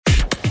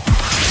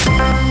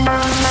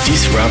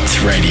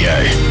Disrupt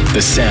Radio,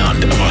 the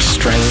sound of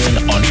Australian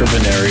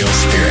entrepreneurial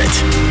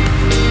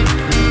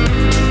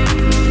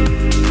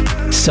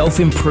spirit.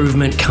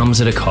 Self-improvement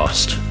comes at a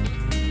cost.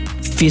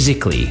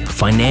 Physically,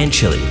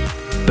 financially,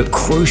 but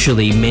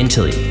crucially,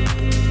 mentally.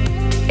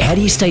 How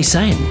do you stay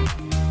sane?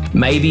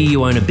 Maybe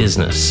you own a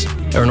business,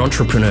 or an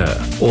entrepreneur,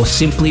 or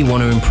simply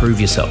want to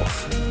improve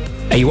yourself.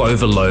 Are you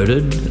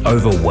overloaded,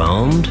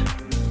 overwhelmed,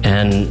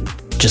 and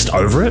just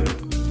over it?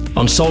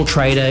 On Soul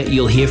Trader,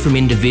 you'll hear from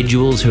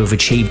individuals who have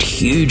achieved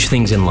huge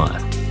things in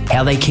life,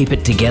 how they keep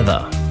it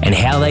together, and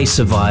how they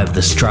survive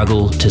the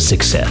struggle to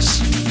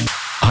success.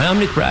 Hi, I'm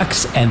Nick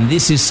Brax, and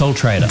this is Soul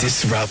Trader.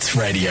 Disrupt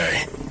Radio.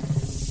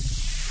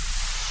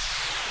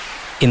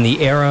 In the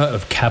era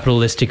of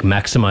capitalistic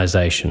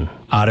maximization,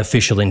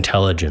 artificial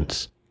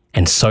intelligence,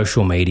 and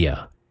social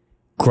media,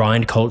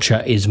 grind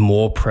culture is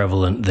more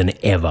prevalent than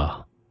ever.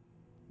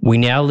 We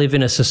now live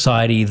in a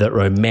society that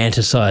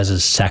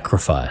romanticizes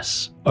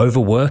sacrifice,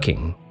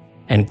 overworking,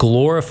 and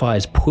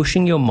glorifies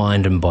pushing your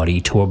mind and body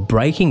to a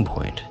breaking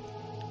point.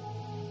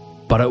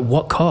 But at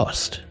what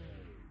cost?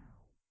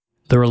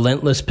 The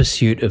relentless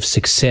pursuit of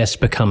success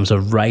becomes a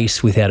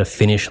race without a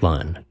finish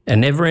line, a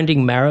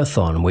never-ending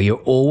marathon where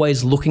you're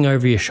always looking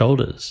over your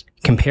shoulders,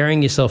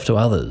 comparing yourself to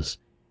others,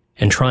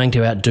 and trying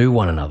to outdo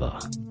one another.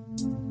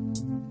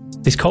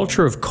 This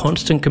culture of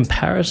constant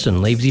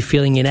comparison leaves you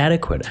feeling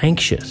inadequate,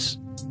 anxious,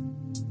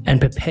 and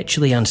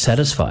perpetually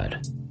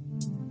unsatisfied.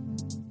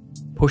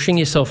 Pushing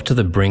yourself to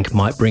the brink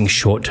might bring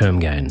short-term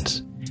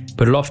gains,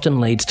 but it often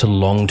leads to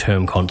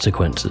long-term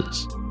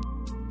consequences.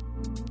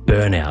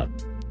 Burnout,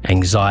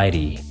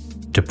 anxiety,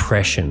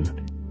 depression,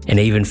 and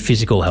even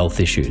physical health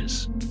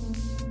issues.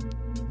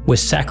 We're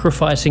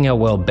sacrificing our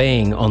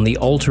well-being on the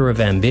altar of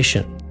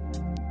ambition,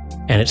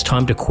 and it's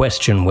time to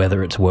question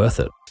whether it's worth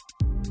it.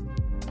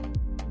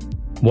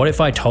 What if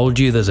I told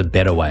you there's a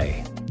better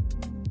way?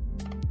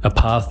 A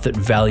path that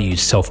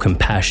values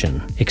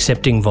self-compassion,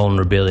 accepting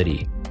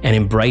vulnerability, and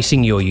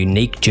embracing your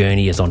unique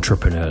journey as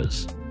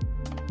entrepreneurs.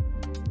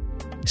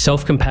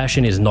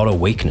 Self-compassion is not a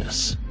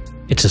weakness,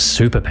 it's a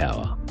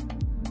superpower.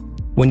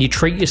 When you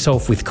treat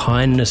yourself with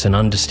kindness and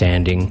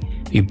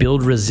understanding, you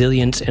build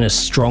resilience and a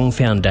strong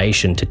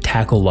foundation to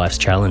tackle life's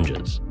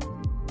challenges.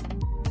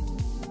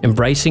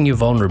 Embracing your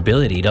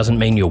vulnerability doesn't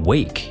mean you're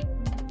weak.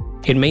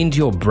 It means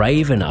you're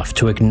brave enough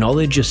to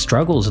acknowledge your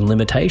struggles and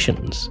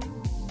limitations.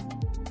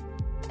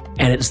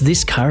 And it's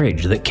this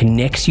courage that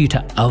connects you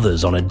to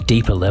others on a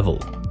deeper level.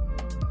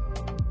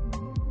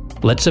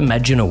 Let's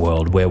imagine a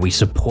world where we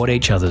support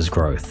each other's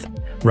growth,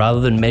 rather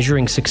than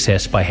measuring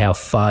success by how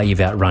far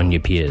you've outrun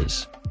your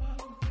peers.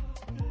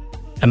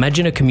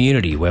 Imagine a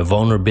community where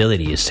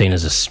vulnerability is seen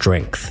as a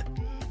strength,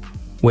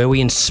 where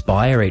we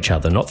inspire each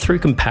other not through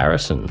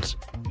comparisons,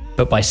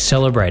 but by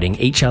celebrating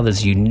each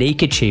other's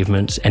unique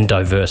achievements and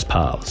diverse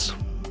paths.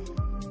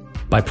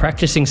 By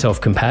practicing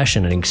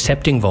self-compassion and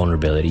accepting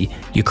vulnerability,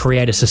 you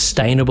create a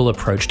sustainable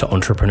approach to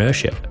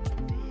entrepreneurship.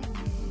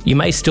 You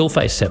may still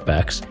face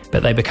setbacks,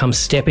 but they become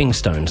stepping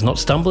stones, not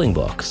stumbling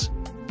blocks.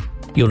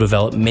 You'll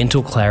develop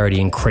mental clarity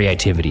and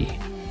creativity,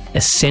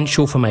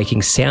 essential for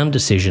making sound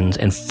decisions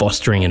and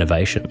fostering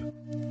innovation.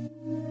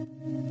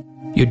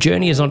 Your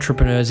journey as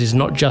entrepreneurs is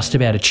not just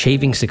about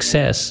achieving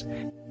success,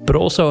 but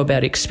also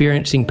about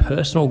experiencing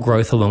personal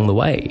growth along the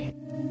way.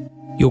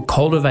 You'll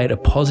cultivate a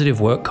positive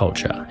work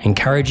culture,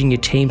 encouraging your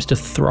teams to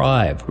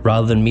thrive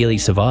rather than merely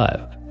survive.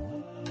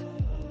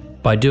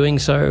 By doing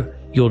so,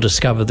 you'll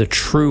discover the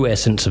true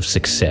essence of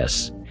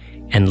success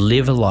and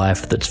live a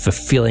life that's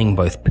fulfilling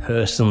both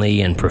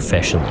personally and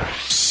professionally.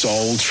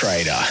 Soul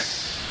Trader.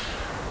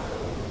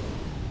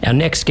 Our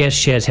next guest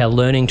shares how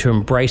learning to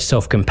embrace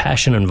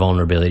self-compassion and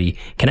vulnerability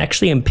can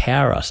actually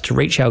empower us to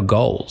reach our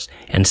goals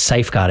and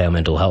safeguard our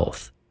mental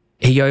health.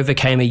 He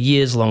overcame a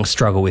years-long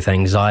struggle with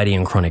anxiety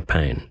and chronic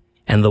pain,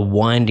 and the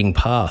winding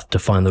path to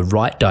find the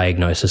right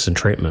diagnosis and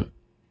treatment.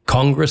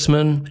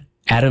 Congressman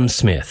Adam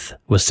Smith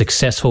was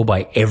successful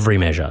by every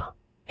measure.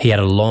 He had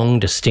a long,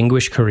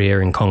 distinguished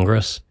career in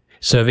Congress,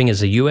 serving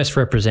as a US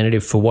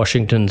representative for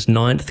Washington's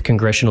 9th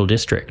Congressional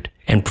District,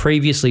 and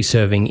previously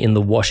serving in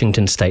the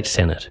Washington State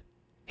Senate.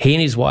 He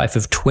and his wife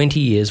of 20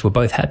 years were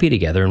both happy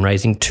together and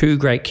raising 2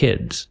 great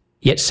kids.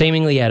 Yet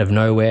seemingly out of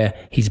nowhere,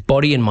 his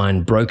body and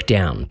mind broke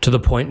down to the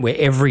point where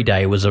every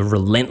day was a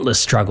relentless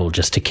struggle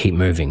just to keep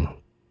moving.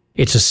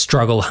 It's a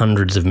struggle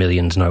hundreds of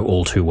millions know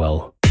all too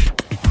well.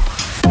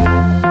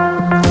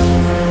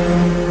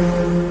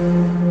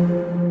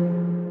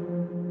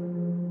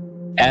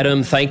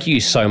 Adam, thank you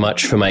so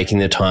much for making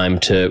the time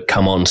to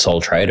come on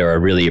Soul Trader. I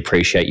really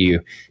appreciate you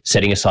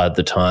setting aside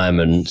the time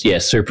and,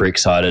 super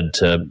excited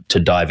to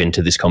dive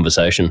into this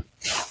conversation.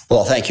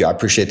 Well, thank you. I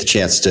appreciate the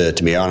chance to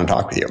be on and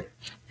talk with you.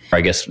 I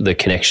guess the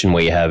connection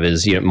we have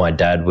is, my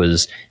dad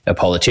was a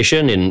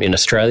politician in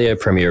Australia,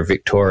 Premier of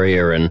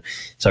Victoria. And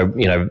so,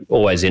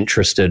 always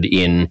interested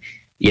in,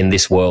 in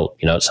this world,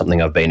 it's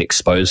something I've been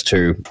exposed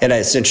to. And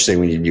it's interesting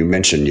when you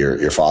mentioned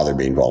your father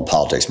being involved in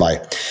politics.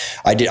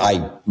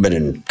 I've been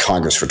in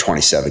Congress for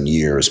 27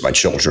 years. My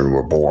children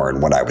were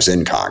born when I was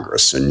in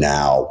Congress, and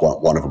now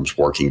one of them's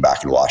working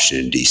back in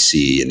Washington,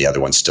 D.C., and the other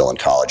one's still in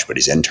college, but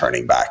he's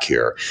interning back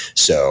here.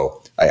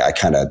 So I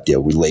kind of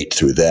relate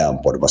through them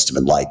what it must have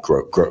been like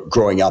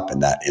growing up in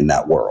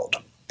that world.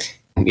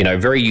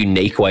 Very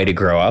unique way to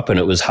grow up, and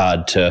it was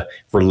hard to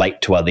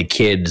relate to other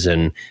kids.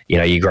 And,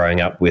 you're growing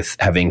up with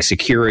having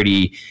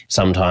security,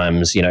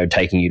 sometimes,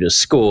 taking you to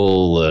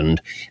school and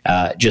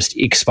just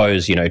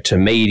exposed, to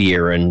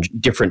media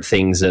and different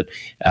things that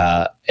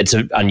it's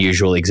an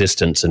unusual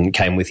existence and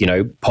came with,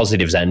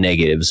 positives and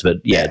negatives. But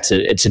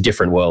it's a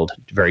different world,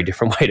 very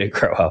different way to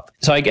grow up.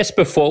 So I guess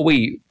before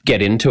we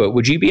get into it,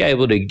 would you be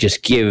able to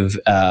just give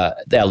our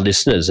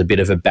listeners a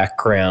bit of a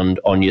background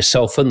on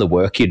yourself and the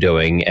work you're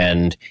doing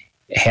and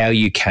how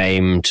you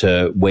came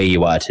to where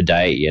you are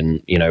today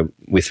and,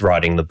 with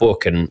writing the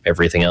book and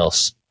everything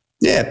else?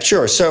 Yeah,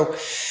 sure. So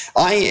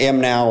I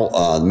am now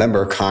a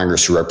member of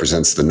Congress who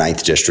represents the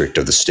 9th District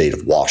of the state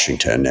of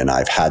Washington, and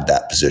I've had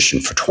that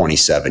position for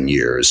 27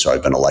 years. So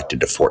I've been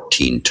elected to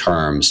 14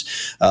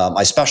 terms.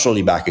 My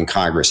specialty back in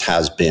Congress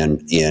has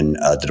been in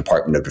the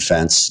Department of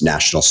Defense,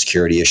 national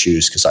security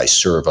issues, because I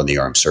serve on the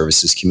Armed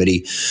Services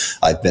Committee.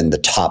 I've been the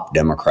top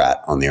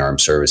Democrat on the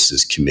Armed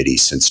Services Committee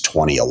since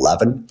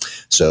 2011.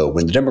 So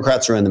when the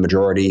Democrats are in the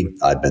majority,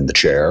 I've been the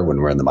chair. When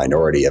we're in the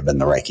minority, I've been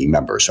the ranking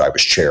member. So I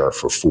was chair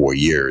for 4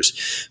 years.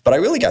 But I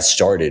really got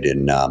started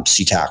in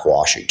SeaTac,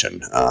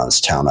 Washington,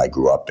 this town I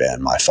grew up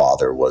in. My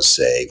father was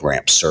a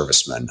ramp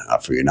serviceman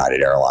for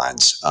United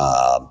Airlines,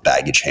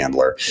 baggage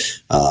handler.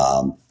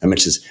 I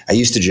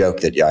used to joke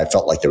that I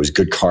felt like there was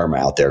good karma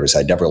out there because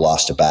I never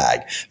lost a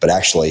bag. But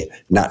actually,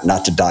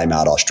 not to dime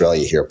out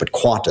Australia here, but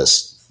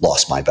Qantas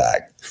lost my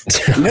bag.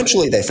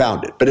 Eventually, they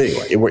found it. But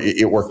anyway,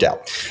 it worked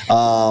out.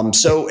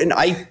 And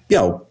I,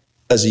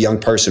 as a young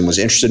person, was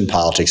interested in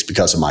politics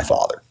because of my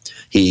father.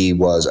 He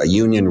was a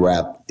union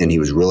rep, and he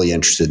was really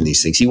interested in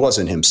these things. He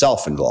wasn't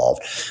himself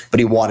involved, but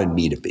he wanted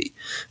me to be.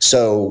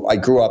 So I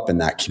grew up in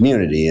that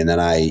community, and then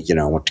I,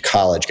 went to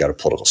college, got a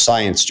political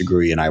science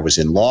degree, and I was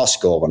in law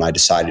school when I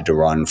decided to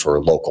run for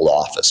local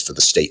office for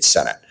the state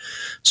Senate.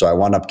 So I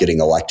wound up getting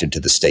elected to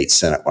the state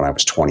Senate when I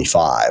was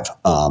 25,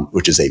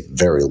 which is a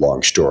very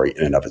long story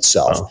in and of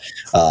itself.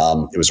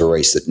 It was a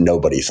race that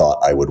nobody thought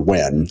I would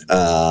win.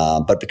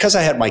 But because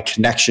I had my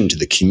connection to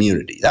the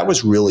community, that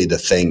was really the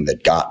thing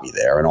that got me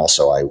there. And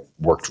also I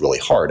worked really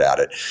hard at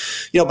it.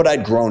 But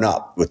I'd grown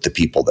up with the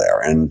people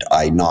there, and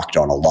I knocked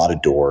on a lot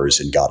of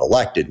doors and got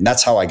elected. And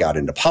that's how I got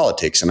into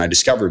politics. And I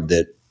discovered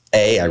that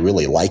I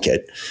really like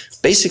it.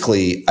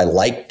 Basically, I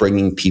like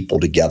bringing people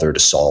together to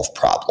solve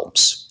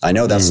problems. I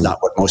know that's not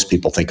what most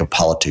people think of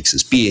politics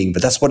as being,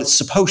 but that's what it's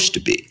supposed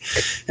to be.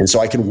 And so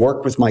I can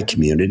work with my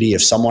community.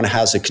 If someone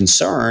has a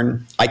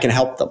concern, I can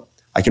help them.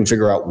 I can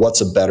figure out what's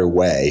a better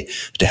way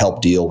to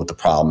help deal with the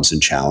problems and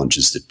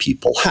challenges that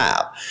people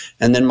have.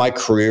 And then my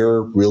career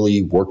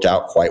really worked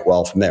out quite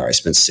well from there. I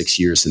spent 6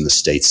 years in the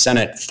state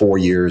Senate, 4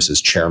 years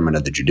as chairman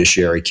of the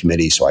Judiciary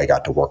Committee, so I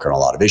got to work on a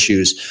lot of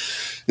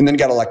issues, and then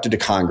got elected to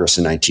Congress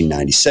in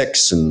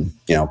 1996 and,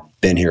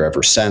 been here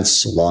ever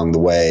since. Along the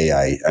way,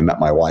 I met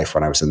my wife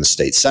when I was in the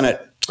state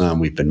Senate.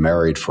 We've been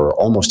married for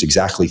almost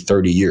exactly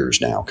 30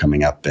 years now,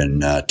 coming up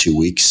in 2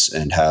 weeks,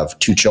 and have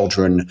 2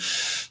 children,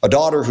 a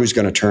daughter who's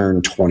going to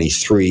turn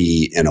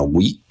 23 in a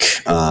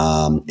week,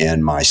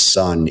 and my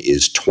son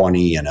is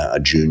 20 and a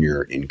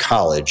junior in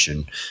college.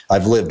 And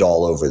I've lived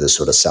all over the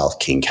sort of South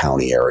King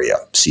County area,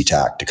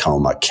 SeaTac,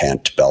 Tacoma,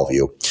 Kent,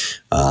 Bellevue.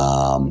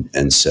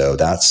 And so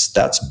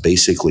that's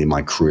basically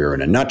my career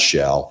in a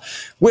nutshell,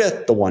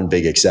 with the one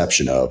big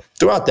exception of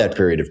throughout that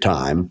period of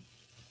time,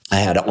 I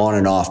had on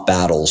and off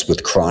battles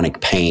with chronic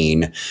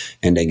pain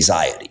and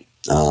anxiety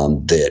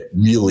that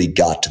really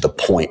got to the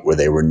point where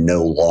they were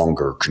no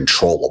longer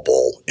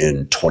controllable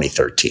in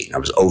 2013. I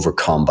was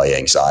overcome by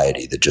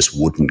anxiety that just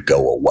wouldn't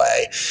go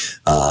away.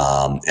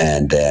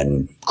 And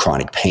then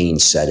chronic pain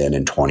set in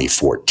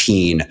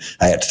 2014.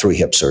 I had 3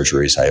 hip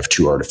surgeries. I have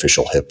 2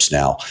 artificial hips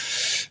now.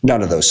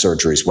 None of those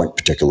surgeries went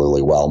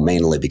particularly well,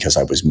 mainly because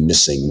I was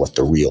missing what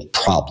the real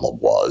problem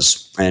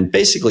was. And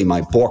basically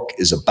my book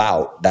is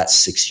about that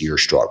 6-year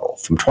struggle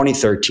from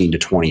 2013 to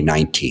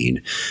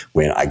 2019,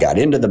 when I got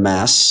into the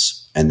mess,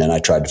 and then I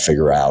tried to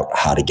figure out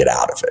how to get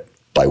out of it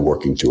by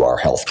working through our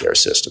healthcare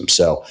system.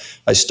 So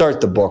I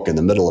start the book in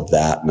the middle of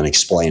that and then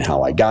explain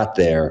how I got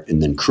there,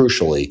 and then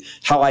crucially,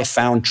 how I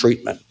found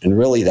treatment. And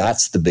really,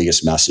 that's the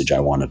biggest message I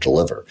want to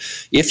deliver.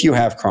 If you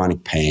have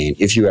chronic pain,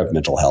 if you have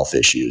mental health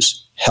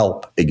issues,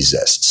 help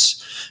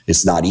exists.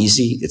 It's not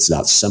easy. It's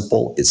not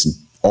simple. It's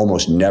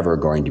almost never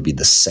going to be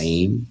the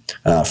same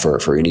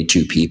for any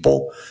 2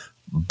 people.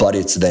 But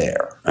it's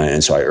there.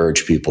 And so I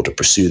urge people to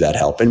pursue that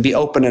help and be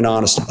open and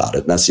honest about it.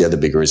 And that's the other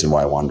big reason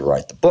why I wanted to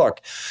write the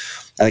book.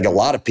 I think a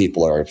lot of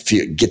people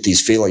get these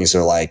feelings.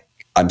 They're like,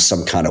 I'm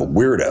some kind of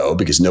weirdo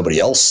because nobody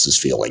else is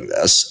feeling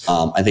this.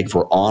 I think if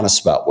we're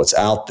honest about what's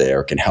out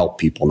there, it can help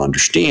people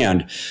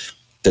understand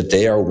that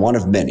they are one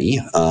of many.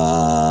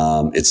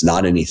 It's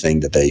not anything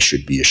that they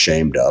should be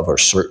ashamed of, or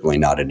certainly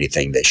not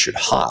anything they should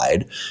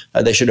hide.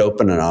 They should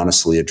open and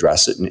honestly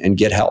address it and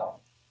get help.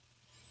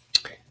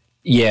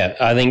 Yeah,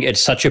 I think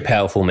it's such a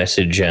powerful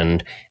message,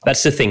 and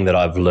that's the thing that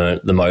I've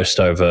learned the most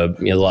over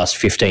the last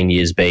 15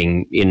 years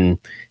being in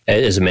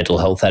as a mental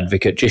health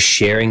advocate, just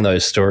sharing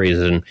those stories.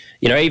 And,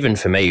 even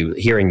for me,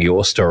 hearing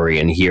your story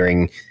and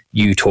hearing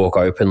you talk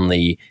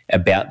openly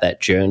about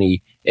that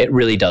journey, it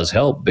really does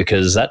help,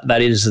 because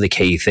that is the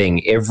key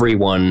thing.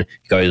 Everyone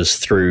goes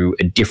through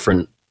a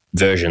different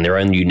version, their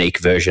own unique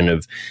version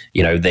of,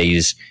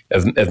 these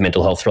of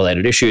mental health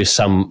related issues,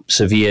 some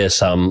severe,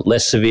 some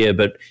less severe,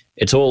 but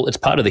it's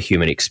part of the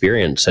human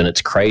experience. And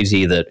it's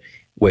crazy that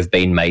we've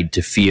been made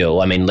to feel,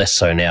 less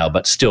so now,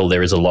 but still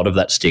there is a lot of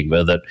that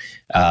stigma that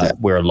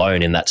we're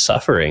alone in that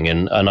suffering.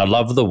 And I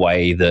love the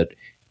way that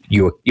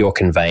you're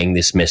conveying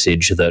this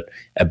message that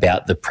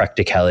about the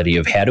practicality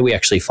of how do we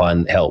actually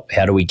find help?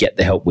 How do we get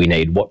the help we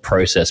need? What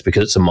process?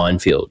 Because it's a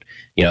minefield.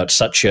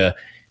 It's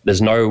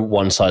there's no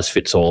one size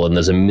fits all, and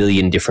there's a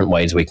million different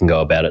ways we can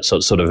go about it. So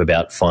it's sort of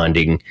about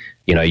finding,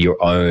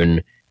 your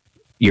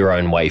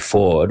own way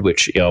forward,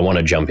 which I want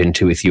to jump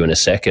into with you in a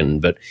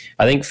second. But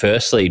I think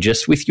firstly,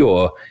 just with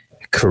your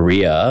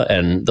career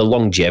and the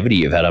longevity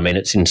you've had,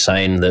 it's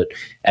insane that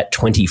at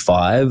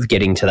 25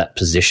 getting to that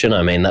position,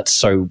 that's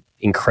so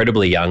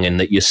incredibly young, and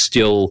that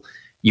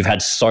you've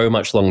had so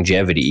much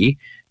longevity.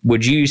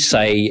 Would you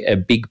say a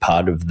big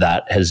part of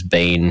that has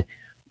been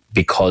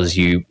because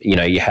you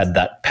had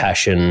that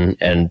passion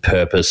and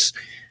purpose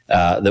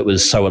that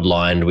was so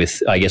aligned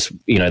with, I guess,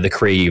 the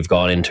career you've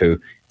gone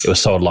into? It was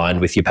so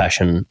aligned with your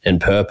passion and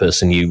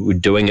purpose, and you were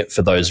doing it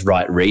for those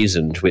right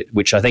reasons,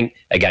 which I think,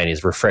 again,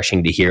 is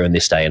refreshing to hear in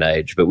this day and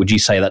age. But would you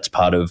say that's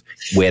part of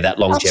where that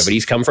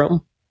longevity's come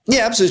from?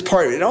 Yeah, absolutely.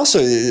 Part of it. And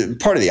also,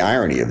 part of the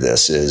irony of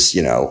this is,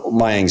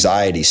 my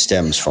anxiety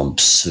stems from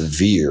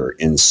severe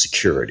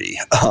insecurity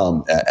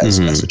as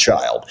a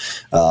child.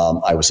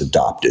 I was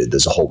adopted.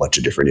 There's a whole bunch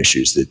of different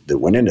issues that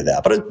went into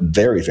that, but I'm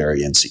very,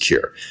 very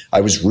insecure.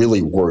 I was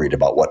really worried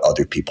about what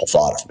other people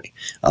thought of me.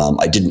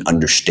 I didn't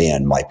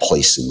understand my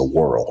place in the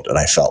world, and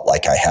I felt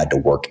like I had to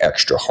work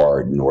extra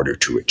hard in order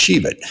to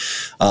achieve it.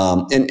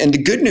 And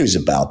the good news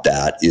about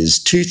that is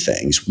two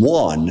things.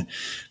 One,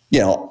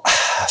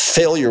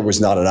 failure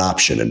was not an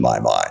option in my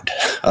mind.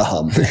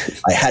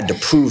 I had to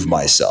prove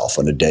myself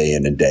on a day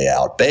in and day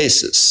out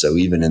basis. So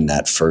even in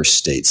that first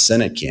state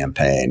Senate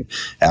campaign,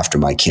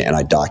 and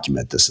I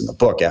document this in the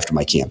book, after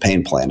my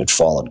campaign plan had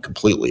fallen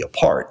completely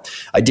apart,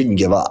 I didn't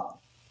give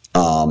up.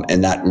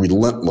 And that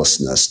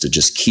relentlessness to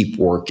just keep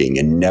working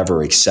and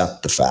never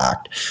accept the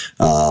fact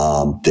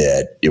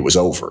that it was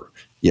over,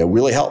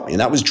 really helped me.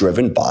 And that was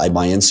driven by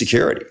my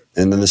insecurity.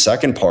 And then the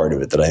second part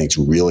of it that I think is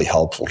really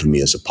helpful to me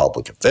as a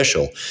public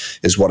official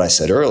is what I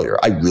said earlier.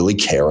 I really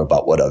care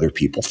about what other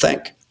people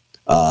think.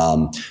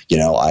 I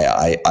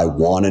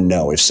want to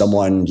know if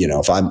someone,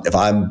 if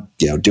I'm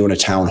doing a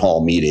town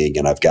hall meeting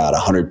and I've got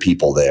 100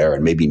 people there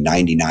and maybe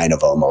 99 of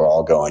them are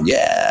all going,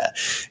 yeah,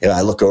 and I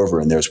look over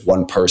and there's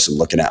one person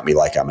looking at me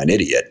like I'm an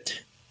idiot.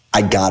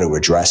 I got to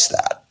address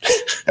that.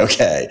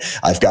 Okay.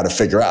 I've got to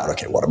figure out,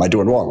 okay, what am I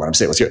doing wrong? What I'm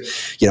saying, what's good?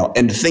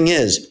 And the thing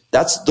is,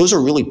 those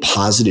are really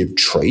positive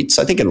traits,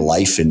 I think, in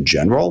life in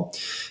general.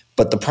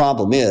 But the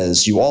problem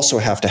is you also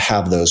have to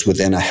have those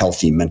within a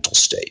healthy mental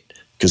state,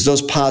 because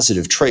those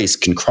positive traits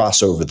can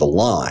cross over the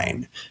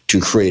line to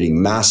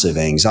creating massive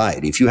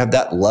anxiety. If you have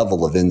that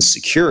level of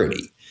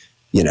insecurity,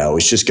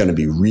 it's just going to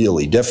be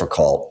really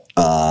difficult,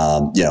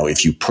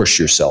 if you push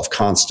yourself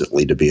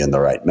constantly to be in the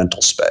right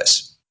mental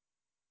space.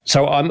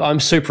 So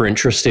I'm super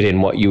interested in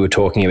what you were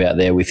talking about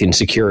there with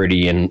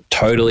insecurity, and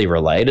totally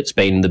relate. It's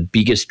been the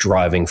biggest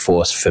driving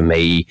force for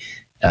me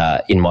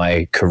in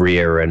my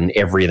career, and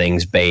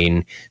everything's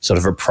been sort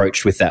of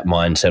approached with that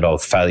mindset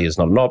of failure is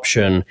not an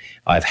option.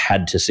 I've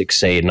had to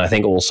succeed. And I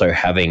think also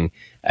having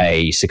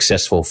a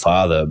successful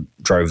father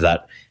drove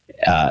that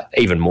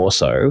even more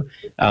so.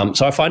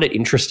 So I find it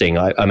interesting.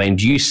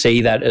 Do you see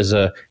that as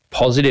a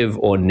positive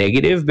or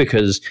negative?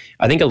 Because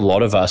I think a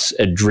lot of us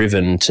are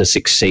driven to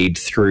succeed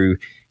through,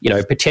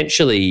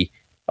 potentially,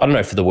 I don't know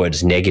if the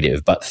word's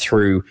negative, but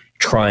through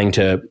trying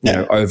to,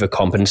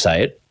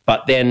 overcompensate.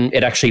 But then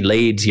it actually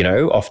leads,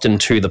 often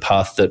to the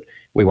path that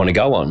we want to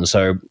go on.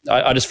 So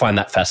I just find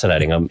that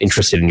fascinating. I'm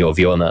interested in your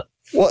view on that.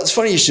 Well, it's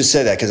funny you should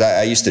say that, because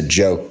I used to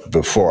joke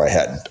before I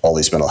had all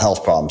these mental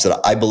health problems that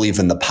I believe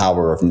in the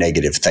power of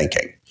negative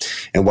thinking.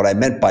 And what I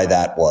meant by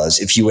that was,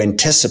 if you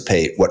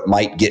anticipate what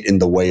might get in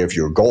the way of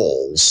your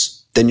goals,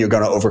 then you're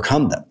going to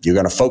overcome them. You're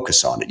going to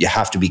focus on it. You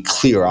have to be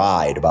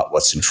clear-eyed about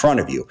what's in front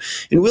of you.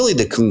 And really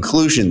the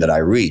conclusion that I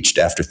reached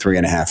after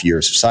 3.5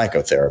 years of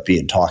psychotherapy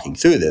and talking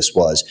through this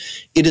was,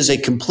 it is a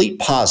complete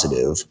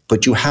positive,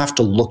 but you have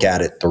to look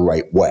at it the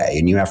right way,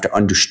 and you have to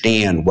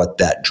understand what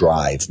that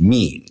drive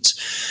means.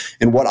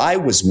 And what I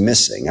was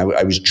missing,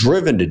 I was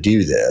driven to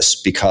do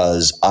this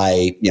because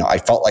I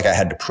felt like I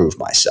had to prove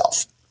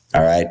myself.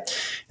 All right. And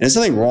there's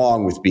nothing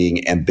wrong with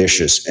being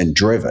ambitious and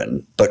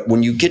driven. But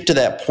when you get to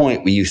that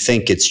point where you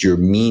think it's your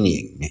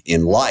meaning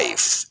in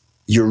life,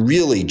 you're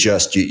really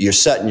you're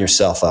setting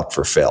yourself up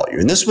for failure.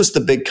 And this was the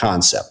big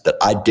concept that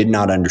I did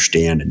not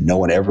understand and no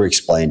one ever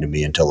explained to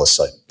me until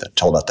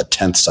about the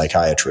 10th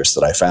psychiatrist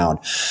that I found.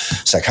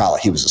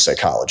 He was a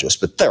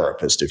psychologist, but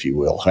therapist, if you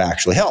will, who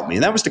actually helped me.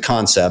 And that was the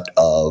concept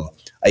of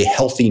a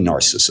healthy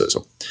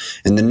narcissism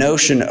and the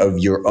notion of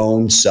your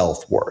own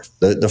self-worth.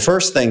 The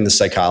first thing the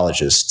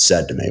psychologist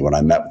said to me when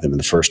I met with him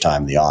the first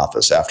time in the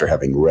office after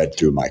having read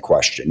through my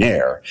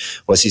questionnaire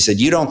was he said,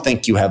 "You don't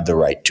think you have the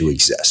right to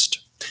exist."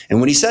 And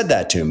when he said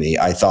that to me,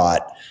 I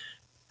thought,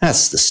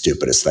 that's the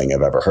stupidest thing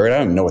I've ever heard. I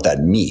don't know what that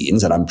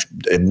means, and I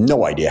have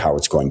no idea how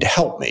it's going to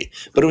help me.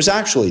 But it was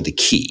actually the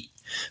key.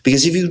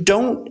 Because if you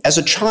don't, as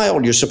a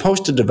child, you're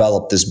supposed to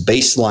develop this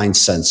baseline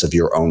sense of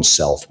your own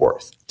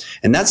self-worth.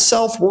 And that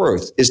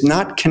self-worth is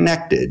not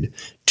connected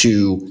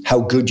to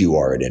how good you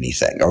are at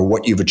anything or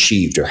what you've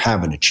achieved or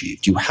haven't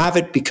achieved. You have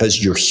it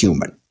because you're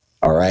human.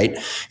 All right.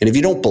 And if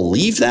you don't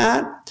believe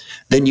that,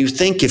 then you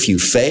think if you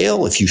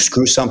fail, if you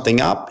screw something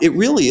up, it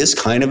really is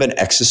kind of an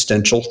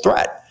existential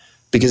threat.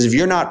 Because if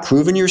you're not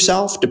proving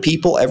yourself to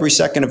people every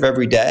second of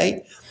every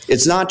day,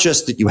 it's not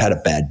just that you had a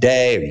bad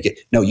day.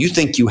 You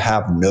think you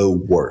have no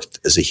worth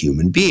as a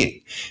human being.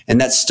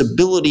 And that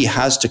stability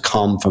has to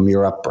come from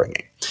your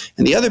upbringing.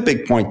 And the other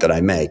big point that I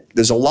make,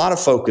 there's a lot of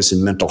focus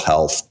in mental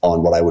health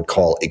on what I would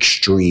call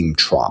extreme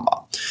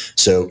trauma.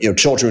 So,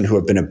 children who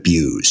have been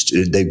abused,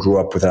 they grew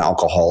up with an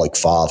alcoholic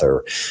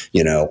father,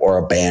 or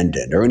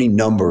abandoned, or any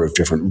number of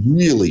different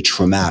really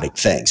traumatic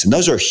things. And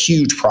those are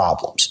huge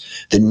problems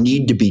that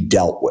need to be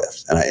dealt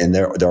with. And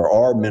there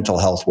are mental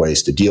health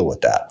ways to deal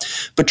with that.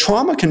 But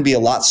trauma can be a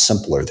lot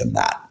simpler than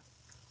that.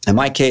 In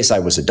my case, I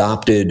was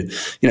adopted.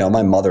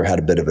 My mother had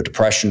a bit of a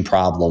depression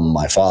problem.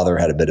 My father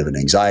had a bit of an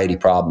anxiety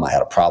problem. I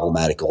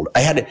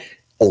had an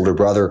older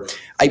brother.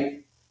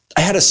 I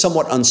had a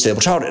somewhat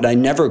unstable childhood, and I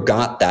never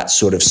got that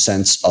sort of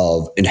sense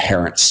of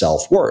inherent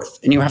self-worth.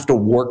 And you have to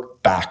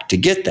work back to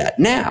get that.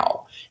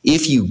 Now,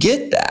 if you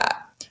get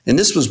that, and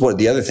this was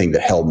the other thing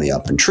that held me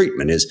up in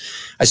treatment is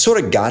I sort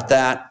of got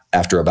that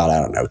after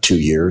about, 2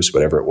 years,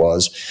 whatever it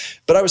was.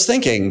 But I was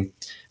thinking,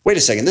 wait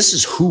a second, this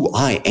is who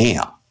I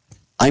am.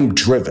 I'm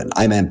driven.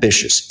 I'm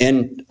ambitious.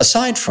 And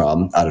aside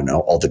from,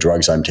 all the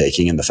drugs I'm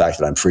taking and the fact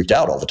that I'm freaked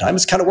out all the time,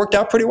 it's kind of worked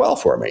out pretty well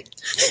for me.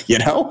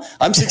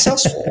 I'm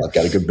successful. I've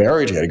got a good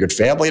marriage. I got a good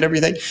family and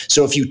everything.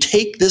 So if you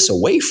take this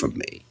away from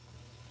me,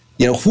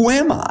 who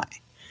am I?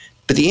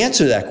 But the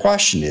answer to that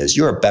question is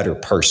you're a better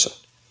person.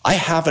 I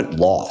haven't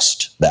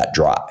lost that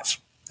drive.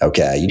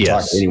 Okay, you can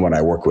talk to anyone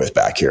I work with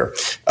back here.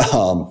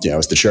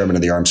 As the chairman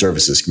of the Armed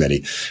Services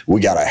Committee,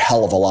 we got a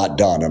hell of a lot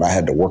done, and I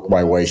had to work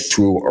my way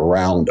through,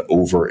 around,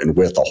 over, and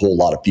with a whole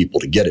lot of people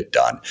to get it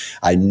done.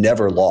 I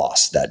never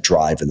lost that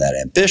drive and that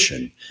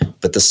ambition.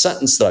 But the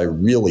sentence that I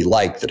really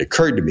like that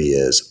occurred to me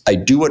is, I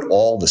do it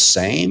all the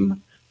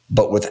same,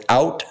 but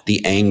without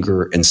the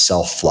anger and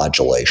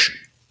self-flagellation.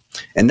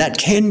 And that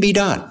can be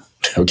done,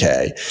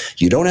 okay?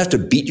 You don't have to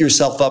beat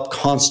yourself up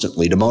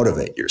constantly to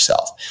motivate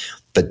yourself.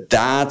 But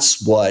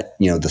that's what,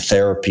 the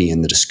therapy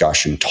and the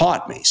discussion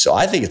taught me. So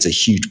I think it's a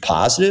huge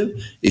positive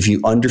if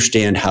you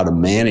understand how to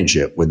manage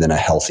it within a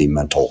healthy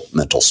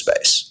mental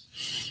space.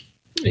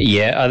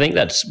 Yeah, I think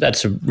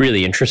that's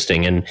really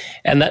interesting,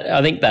 and that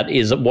I think that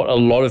is what a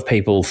lot of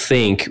people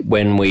think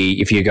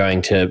if you're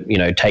going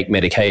to take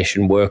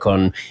medication, work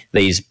on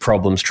these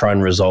problems, try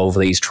and resolve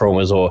these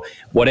traumas or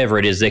whatever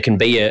it is. There can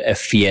be a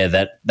fear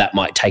that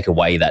might take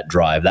away that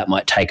drive, that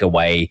might take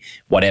away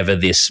whatever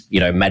this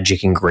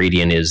magic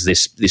ingredient is,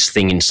 this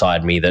thing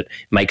inside me that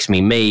makes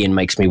me and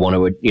makes me want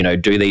to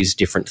do these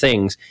different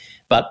things.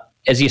 But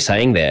as you're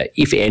saying there,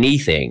 if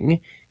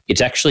anything, it's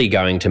actually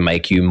going to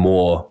make you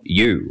more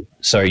you.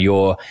 So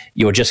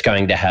you're just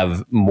going to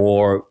have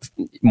more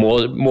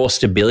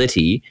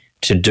stability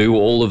to do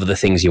all of the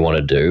things you want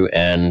to do,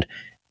 and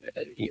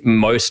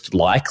most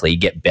likely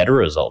get better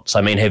results.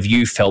 I mean, have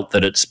you felt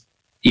that it's,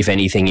 if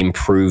anything,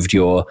 improved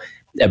your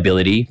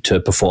ability to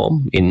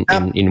perform in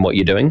what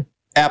you're doing?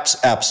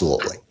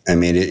 Absolutely. I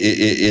mean,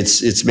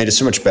 it's made it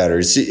so much better.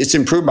 It's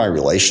improved my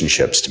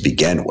relationships to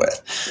begin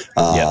with.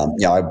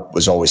 I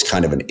was always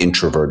kind of an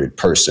introverted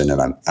person,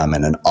 and I'm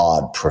in an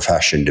odd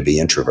profession to be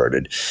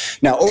introverted.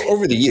 Now,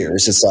 over the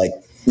years, it's like,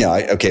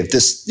 if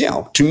this,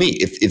 to me,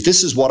 if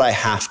this is what I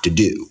have to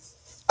do,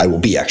 I will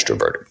be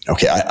extroverted.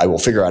 Okay, I will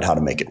figure out how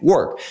to make it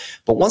work.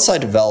 But once I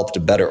developed a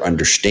better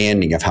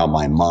understanding of how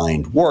my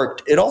mind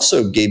worked, it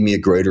also gave me a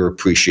greater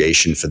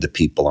appreciation for the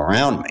people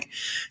around me.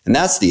 And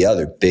that's the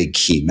other big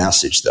key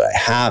message that I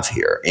have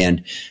here.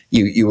 And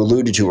you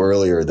alluded to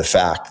earlier the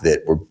fact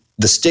that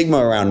the stigma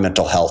around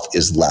mental health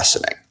is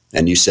lessening.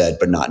 And you said,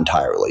 but not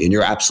entirely. And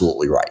you're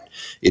absolutely right.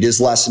 It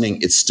is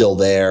lessening. It's still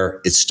there.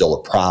 It's still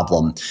a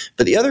problem.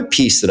 But the other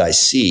piece that I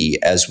see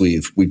as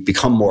we've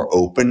become more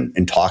open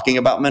in talking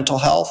about mental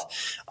health,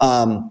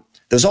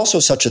 there's also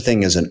such a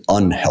thing as an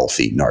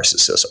unhealthy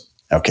narcissism.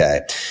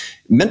 Okay.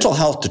 Mental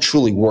health to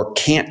truly work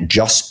can't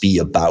just be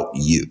about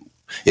you.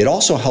 It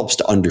also helps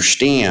to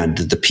understand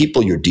that the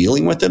people you're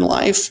dealing with in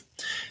life,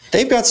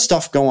 they've got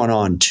stuff going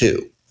on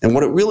too. And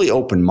what it really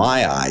opened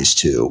my eyes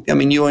to, I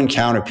mean, you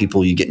encounter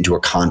people you get into a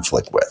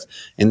conflict with,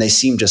 and they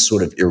seem just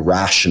sort of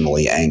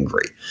irrationally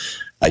angry.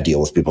 I deal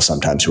with people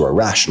sometimes who are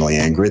rationally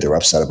angry. They're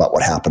upset about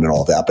what happened and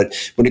all that. But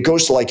when it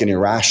goes to like an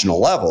irrational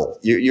level,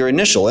 your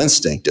initial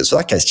instinct is, well,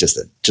 that guy's just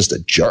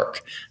a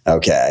jerk.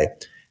 Okay.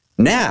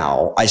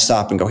 Now I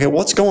stop and go, hey,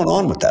 what's going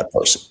on with that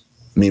person?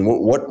 I mean,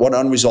 what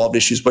unresolved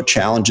issues, what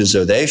challenges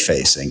are they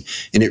facing?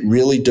 And it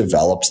really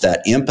develops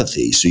that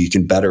empathy so you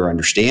can better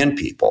understand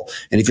people.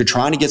 And if you're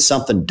trying to get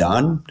something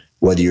done,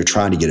 whether you're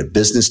trying to get a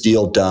business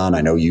deal done,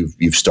 I know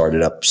you've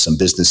started up some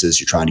businesses,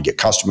 you're trying to get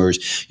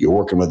customers, you're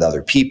working with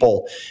other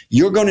people,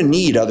 you're going to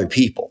need other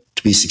people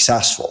to be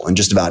successful in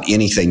just about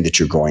anything that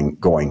you're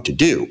going to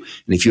do.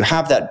 And if you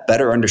have that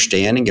better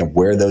understanding of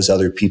where those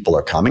other people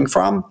are coming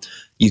from,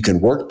 you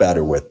can work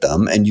better with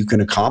them and you can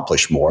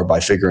accomplish more by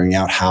figuring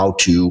out how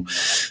to,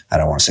 I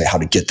don't want to say how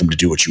to get them to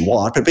do what you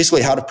want, but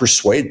basically how to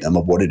persuade them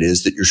of what it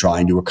is that you're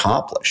trying to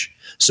accomplish.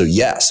 So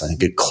yes, I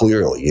think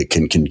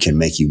it can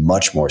make you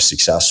much more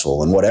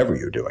successful in whatever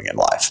you're doing in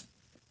life.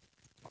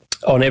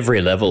 On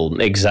every level,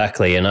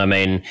 exactly. And I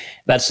mean,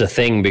 that's the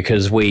thing,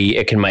 because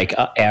it can make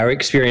our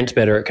experience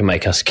better. It can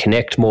make us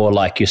connect more.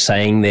 Like you're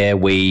saying there,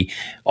 we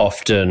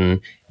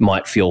often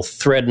might feel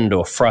threatened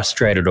or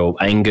frustrated or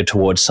anger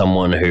towards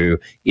someone who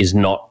is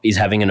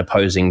having an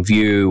opposing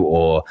view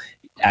or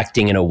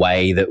acting in a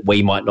way that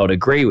we might not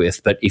agree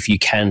with. But if you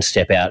can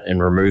step out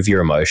and remove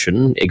your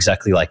emotion,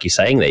 exactly like you're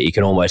saying there, you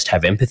can almost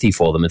have empathy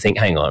for them and think,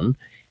 hang on,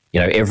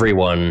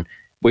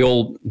 we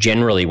all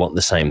generally want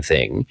the same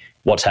thing.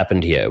 What's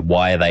happened here?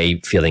 Why are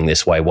they feeling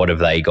this way? What have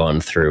they gone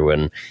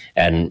through?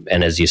 And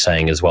as you're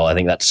saying as well, I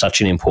think that's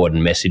such an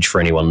important message for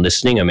anyone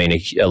listening. I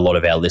mean, a lot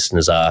of our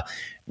listeners are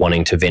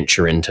wanting to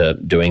venture into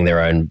doing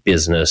their own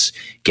business,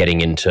 getting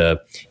into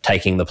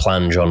taking the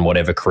plunge on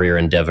whatever career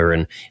endeavor,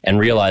 and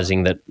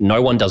realizing that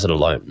no one does it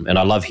alone. And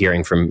I love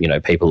hearing from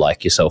people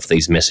like yourself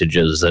these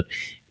messages that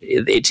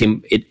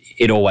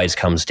it always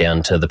comes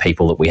down to the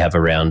people that we have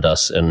around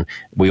us, and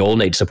we all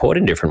need support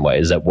in different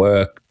ways at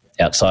work,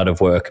 outside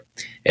of work.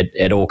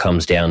 It all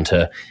comes down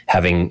to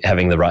having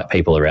the right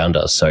people around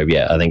us. So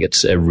yeah, I think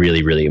it's a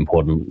really, really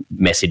important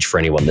message for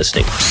anyone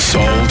listening.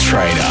 Soul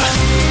Trader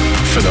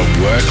for the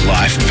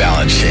work-life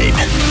balance sheet.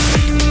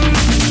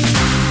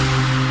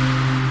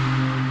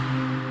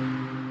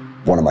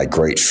 One of my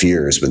great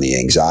fears when the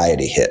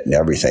anxiety hit and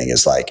everything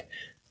is like,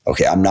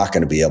 okay, I'm not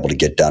going to be able to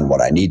get done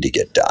what I need to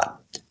get done.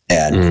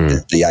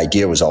 And the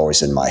idea was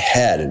always in my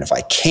head. And if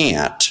I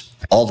can't,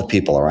 all the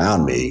people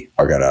around me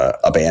are going to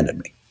abandon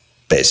me.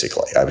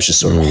 Basically, I was just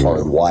sort of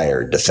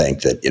hardwired to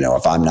think that,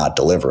 if I'm not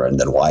delivering,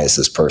 then why is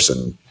this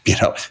person,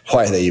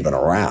 why are they even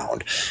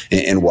around?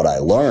 And what I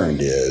learned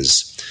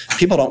is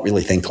people don't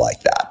really think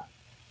like that.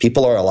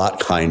 People are a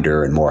lot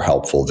kinder and more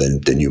helpful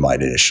than you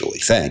might initially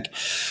think.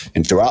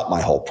 And throughout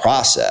my whole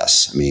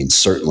process, I mean,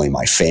 certainly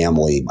my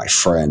family, my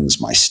friends,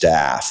 my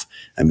staff,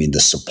 I mean, the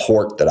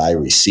support that I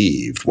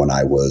received when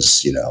I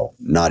was,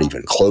 not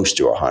even close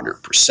to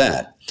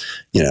 100%,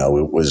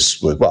 it was,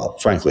 well,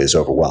 frankly, it's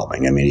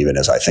overwhelming. I mean, even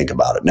as I think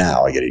about it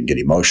now, I get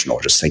emotional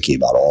just thinking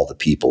about all the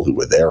people who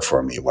were there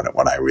for me when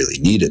I really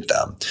needed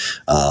them.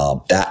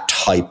 That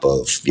type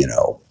of,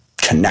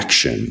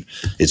 connection,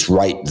 it's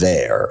right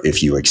there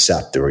if you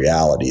accept the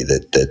reality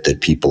that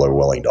people are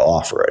willing to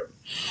offer it.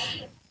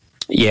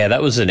 Yeah,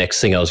 that was the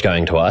next thing I was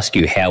going to ask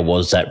you. How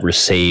was that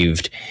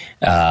received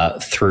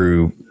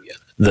through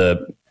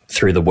the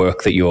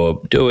work that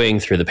you're doing,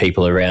 through the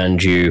people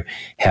around you?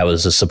 How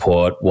was the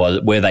support?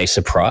 Were they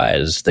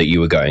surprised that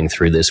you were going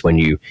through this when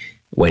you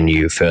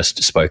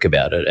first spoke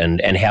about it?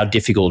 And how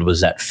difficult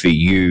was that for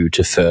you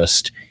to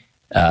first,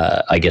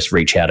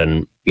 reach out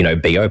and,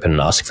 be open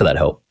and ask for that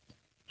help?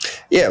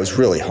 Yeah, it was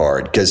really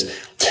hard because,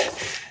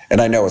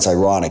 and I know it's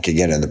ironic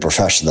again in the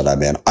profession that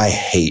I'm in, I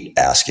hate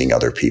asking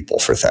other people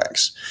for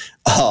things.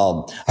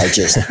 I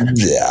just, of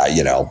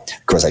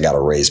course I got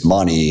to raise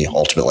money.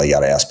 Ultimately, I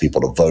got to ask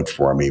people to vote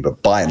for me.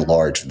 But by and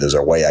large, if there's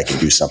a way I can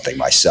do something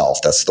myself,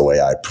 that's the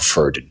way I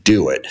prefer to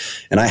do it.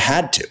 And I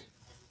had to.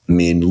 I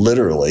mean,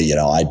 literally,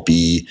 I'd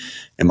be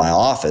in my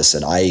office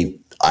and I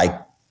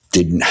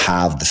didn't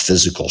have the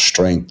physical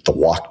strength to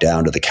walk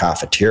down to the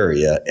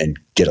cafeteria and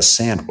get a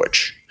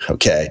sandwich.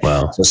 Okay.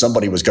 Wow. So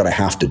somebody was going to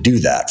have to do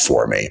that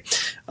for me.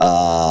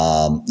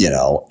 And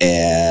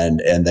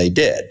they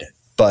did.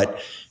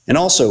 And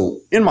also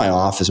in my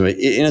office, and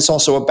it's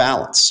also a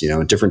balance,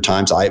 at different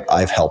times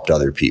I've helped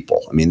other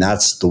people. I mean,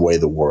 that's the way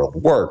the world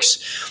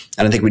works.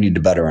 And I think we need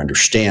to better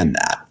understand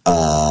that.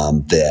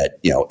 that,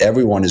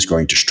 everyone is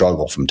going to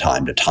struggle from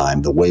time to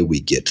time. The way we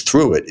get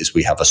through it is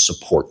we have a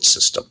support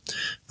system.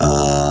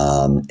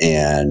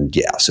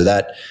 So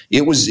that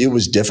it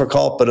was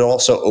difficult, but it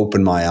also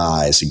opened my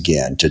eyes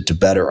again to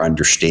better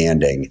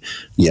understanding,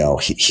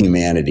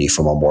 humanity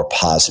from a more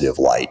positive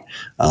light,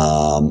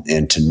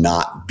 and to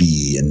not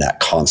be in that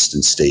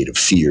constant state of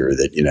fear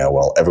that,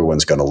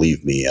 everyone's going to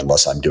leave me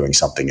unless I'm doing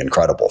something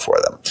incredible for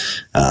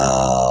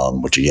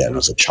them, which again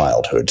was a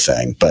childhood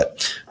thing.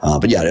 But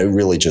yeah, it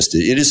really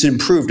it has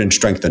improved and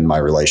strengthened my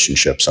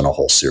relationships on a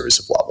whole series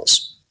of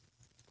levels.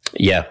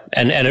 Yeah,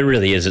 and it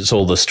really is. It's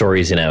all the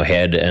stories in our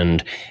head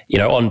and,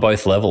 on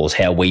both levels,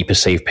 how we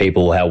perceive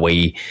people, how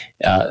we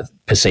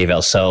perceive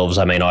ourselves.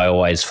 I mean, I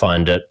always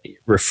find it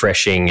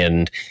refreshing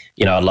and,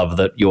 I love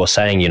that you're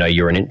saying,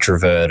 you're an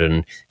introvert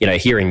and,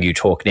 hearing you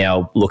talk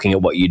now, looking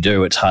at what you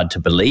do, it's hard to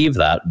believe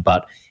that.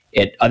 But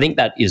I think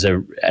that is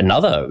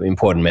another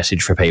important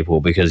message for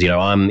people because,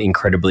 I'm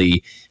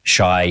incredibly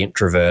shy,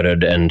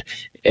 introverted, and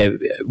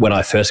when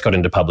I first got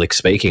into public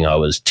speaking, I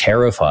was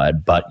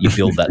terrified. But you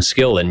build that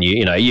skill, and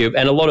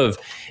and a lot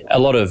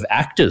of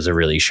actors are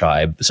really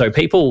shy. So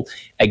people,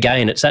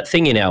 again, it's that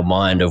thing in our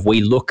mind of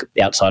we look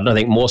outside, and I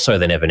think more so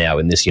than ever now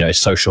in this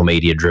social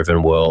media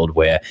driven world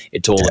where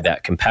it's all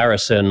about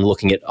comparison,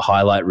 looking at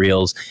highlight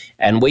reels,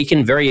 and we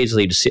can very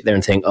easily just sit there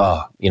and think,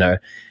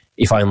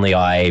 if only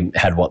I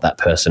had what that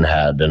person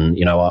had, and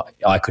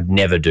I could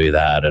never do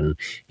that, and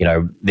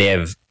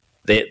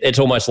it's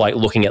almost like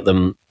looking at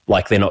them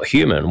like they're not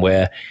human,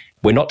 where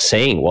we're not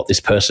seeing what this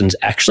person's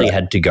actually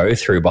had to go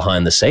through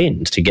behind the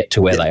scenes to get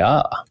to where they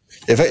are.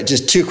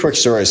 Just two quick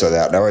stories of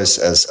that. Now,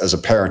 as a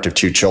parent of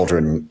two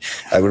children,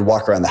 I would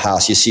walk around the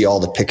house. You see all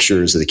the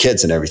pictures of the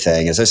kids and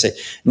everything. As I say,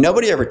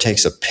 nobody ever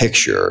takes a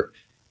picture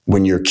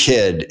when your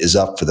kid is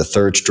up for the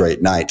third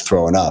straight night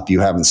throwing up. You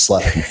haven't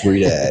slept in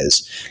 3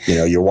 days.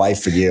 Your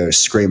wife and you are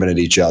screaming at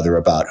each other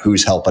about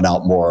who's helping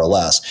out more or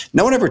less.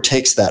 No one ever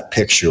takes that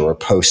picture or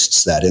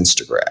posts that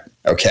Instagram.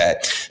 Okay.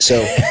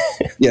 So,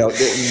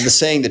 the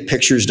saying that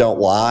pictures don't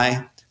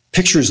lie,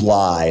 pictures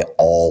lie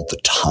all the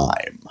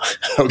time.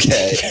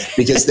 Okay.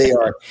 Because they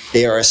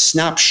are a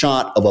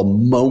snapshot of a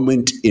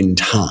moment in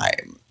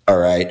time. All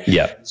right.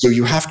 Yeah. So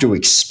you have to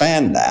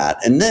expand that.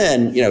 And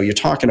then, you're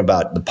talking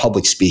about the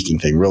public speaking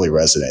thing really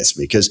resonates with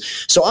me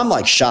because I'm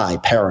like shy,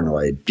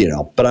 paranoid,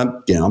 but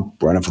I'm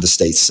running for the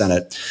state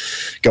Senate,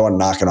 going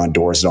knocking on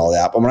doors and all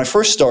that. But when I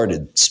first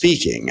started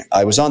speaking,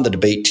 I was on the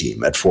debate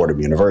team at Fordham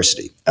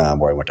University,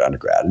 where I went to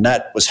undergrad, and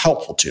that was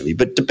helpful to me.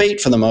 But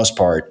debate for the most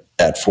part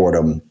at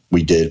Fordham,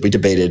 we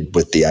debated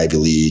with the Ivy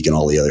League and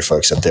all the other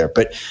folks up there.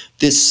 But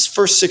this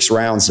first 6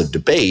 rounds of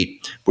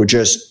debate were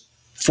just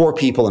 4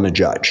 people and a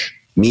judge.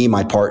 Me,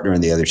 my partner,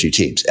 and the other 2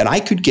 teams. And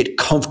I could get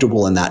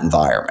comfortable in that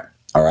environment.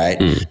 All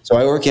right. So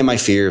I overcame my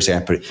fears,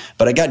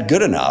 but I got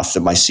good enough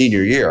that my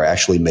senior year I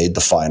actually made the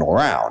final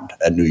round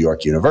at New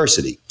York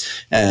University.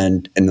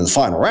 And in the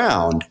final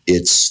round,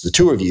 it's the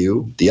 2 of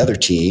you, the other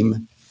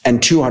team,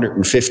 and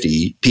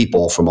 250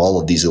 people from all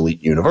of these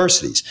elite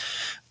universities.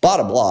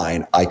 Bottom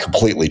line, I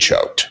completely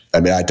choked.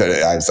 I mean, I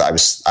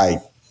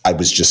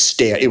was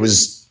just it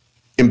was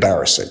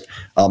embarrassing.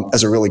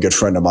 As a really good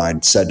friend of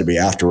mine said to me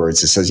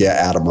afterwards, he says, "Yeah,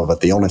 Adam,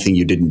 but the only thing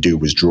you didn't do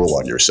was drool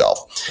on yourself,"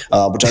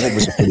 which I think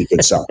was a pretty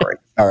good summary.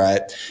 All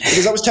right.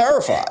 Because I was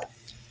terrified.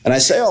 And I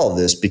say all of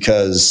this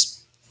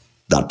because,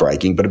 not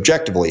bragging, but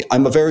objectively,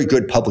 I'm a very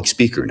good public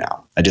speaker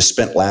now. I just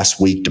spent last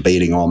week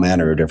debating all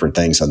manner of different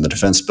things on the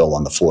defense bill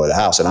on the floor of the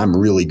House, and I'm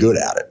really good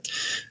at it.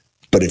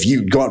 But if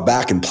you'd gone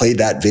back and played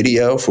that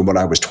video from when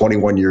I was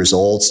 21 years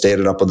old,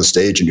 standing up on the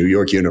stage in New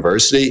York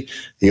University,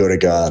 you would have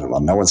gone, well,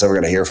 no one's ever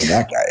going to hear from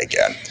that guy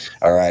again.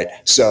 All right.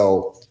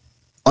 So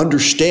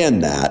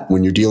understand that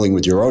when you're dealing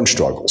with your own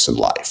struggles in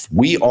life.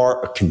 We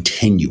are a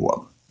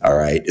continuum. All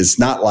right. It's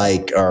not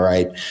like, all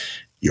right,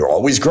 you're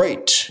always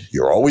great,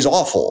 you're always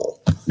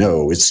awful.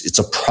 No, it's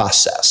a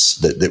process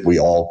that we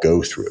all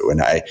go through.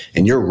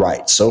 And you're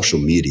right. Social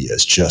media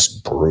is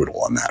just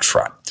brutal on that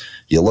front.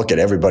 You look at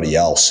everybody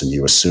else and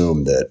you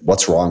assume that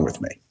what's wrong with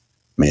me?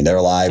 I mean,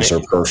 their lives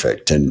are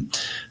perfect, and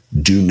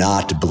do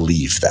not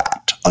believe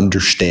that.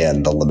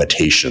 Understand the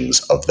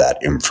limitations of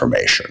that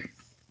information.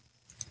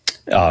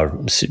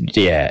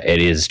 Yeah,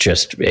 it is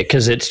just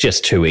because it's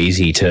just too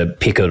easy to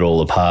pick it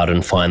all apart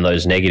and find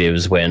those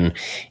negatives when,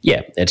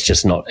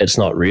 it's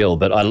not real.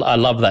 But I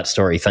love that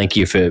story. Thank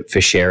you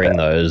for sharing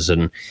those.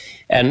 And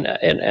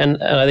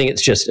I think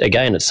it's just,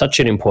 again, it's such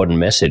an important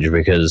message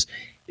because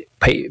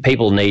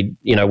people need,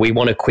 we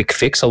want a quick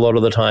fix a lot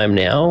of the time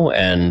now.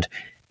 And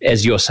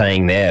as you're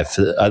saying there,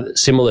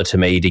 similar to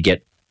me, to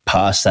get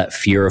past that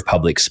fear of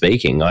public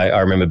speaking. I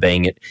remember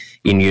being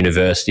in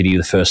university,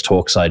 the first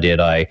talks I did,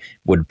 I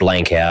would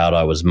blank out.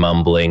 I was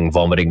mumbling,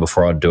 vomiting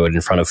before I'd do it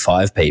in front of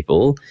 5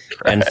 people.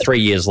 And 3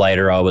 years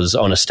later, I was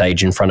on a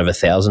stage in front of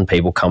 1,000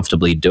 people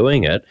comfortably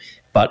doing it.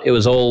 But it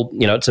was all,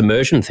 it's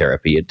immersion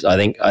therapy. I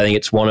think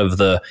it's one of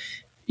the,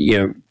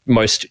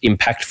 most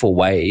impactful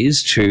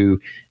ways to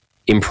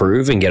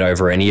improve and get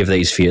over any of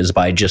these fears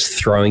by just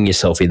throwing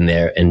yourself in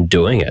there and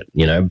doing it.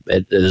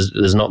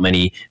 There's not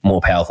many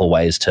more powerful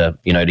ways to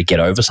get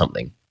over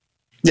something.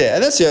 Yeah,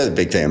 and that's the other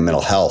big thing in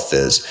mental health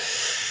is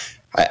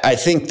I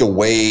think the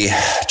way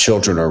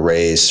children are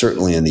raised,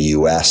 certainly in the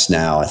U.S.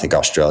 now, I think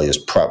Australia is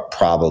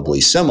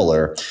probably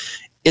similar.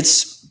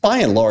 It's by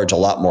and large a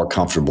lot more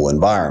comfortable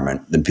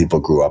environment than people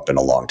grew up in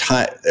a long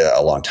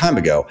time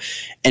ago,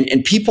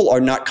 and people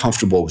are not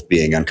comfortable with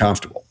being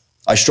uncomfortable.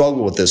 I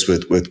struggle with this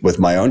with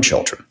my own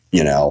children.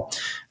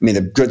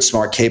 They're good,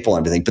 smart, capable,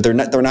 and everything, but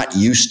they're not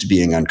used to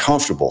being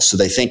uncomfortable. So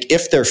they think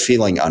if they're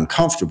feeling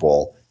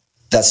uncomfortable,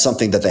 that's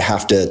something that they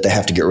have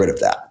to get rid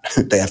of that.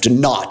 They have to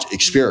not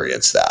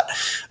experience that.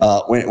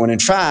 When in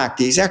fact,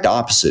 the exact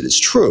opposite is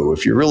true.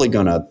 If you're really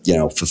going to,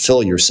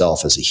 fulfill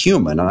yourself as a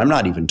human, and I'm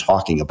not even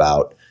talking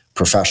about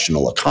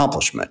professional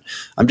accomplishment,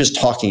 I'm just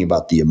talking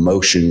about the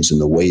emotions and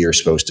the way you're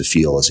supposed to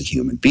feel as a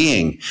human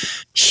being.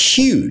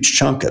 Huge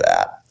chunk of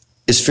that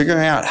is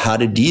figuring out how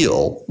to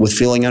deal with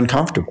feeling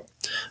uncomfortable.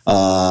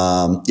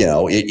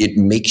 It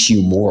makes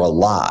you more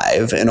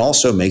alive and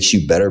also makes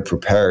you better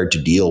prepared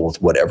to deal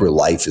with whatever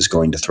life is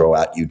going to throw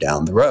at you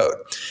down the road.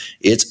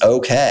 It's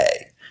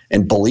okay.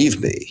 And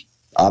believe me,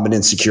 I'm an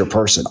insecure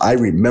person. I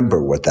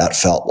remember what that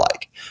felt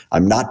like.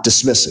 I'm not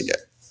dismissing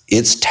it.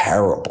 It's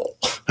terrible.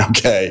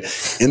 Okay.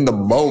 In the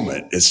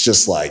moment, it's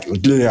just like,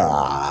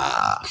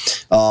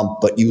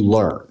 but you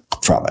learn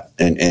from it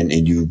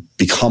and you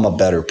become a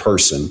better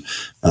person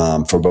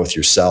for both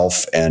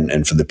yourself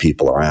and for the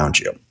people around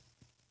you.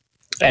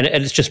 And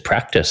it's just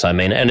practice. And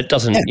it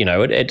doesn't,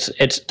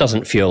 it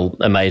doesn't feel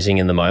amazing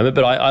in the moment,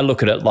 but I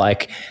look at it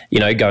like,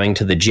 going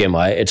to the gym.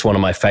 It's one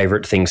of my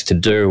favorite things to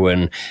do.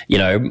 And,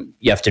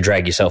 you have to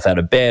drag yourself out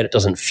of bed. It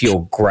doesn't feel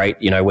great,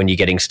 when you're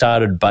getting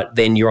started, but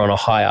then you're on a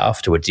high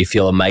afterwards. You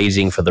feel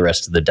amazing for the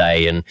rest of the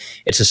day. And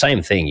it's the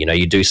same thing,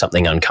 you do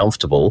something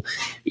uncomfortable.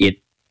 It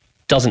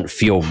doesn't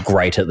feel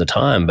great at the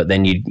time, but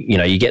then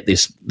you get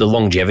the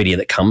longevity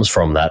that comes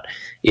from that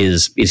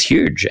is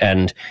huge.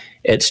 And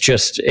it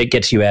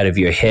gets you out of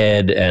your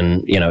head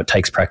and, it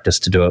takes practice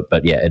to do it.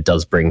 But yeah, it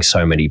does bring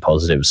so many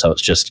positives. So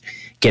it's just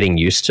getting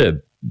used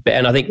to,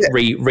 and I think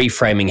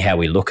reframing how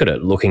we look at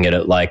it, looking at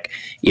it like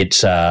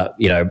it's,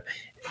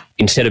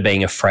 instead of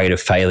being afraid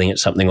of failing at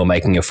something or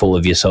making a fool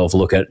of yourself,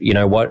 look at,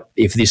 what,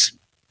 if this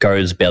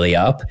goes belly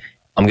up,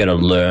 I'm going to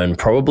learn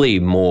probably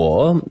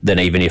more than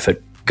even if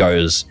it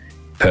goes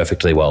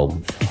perfectly well.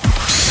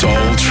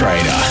 Soul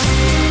Trader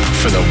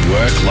for the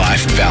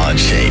work-life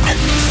balance sheet.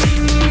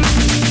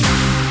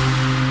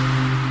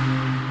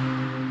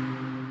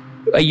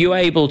 Are you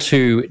able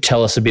to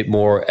tell us a bit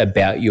more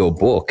about your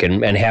book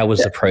and how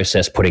was the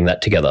process putting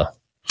that together?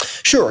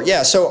 Sure.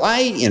 Yeah. So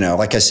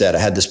like I said, I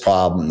had this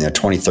problem.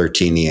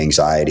 2013, the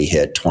anxiety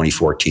hit.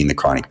 2014, the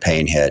chronic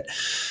pain hit.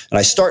 And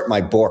I start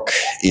my book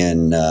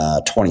in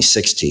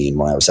 2016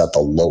 when I was at the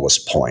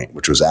lowest point,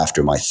 which was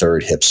after my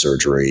third hip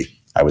surgery.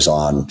 I was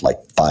on like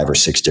 5 or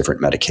 6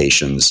 different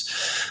medications,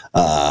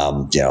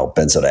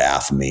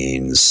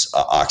 benzodiazepines,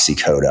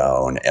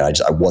 oxycodone, and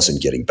I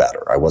wasn't getting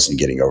better. I wasn't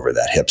getting over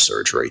that hip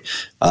surgery.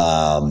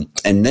 And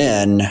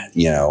then,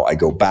 I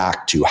go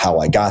back to how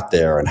I got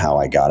there and how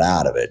I got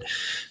out of it.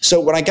 So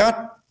when I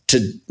got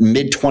to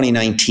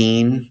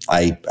mid-2019,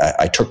 I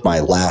took my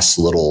last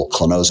little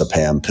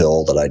clonazepam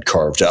pill that I'd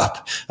carved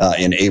up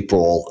in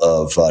April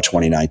of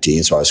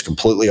 2019. So I was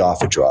completely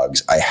off of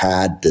drugs. I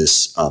had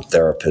this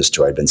therapist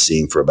who I'd been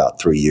seeing for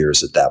about 3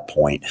 years at that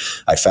point.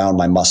 I found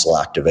my muscle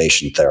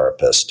activation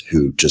therapist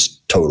who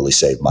just totally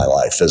saved my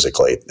life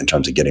physically in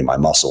terms of getting my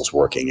muscles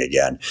working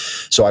again.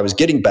 So I was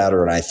getting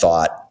better, and I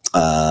thought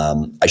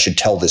I should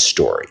tell this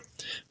story,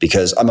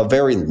 because I'm a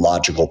very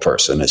logical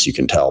person, as you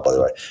can tell, by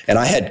the way. And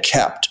I had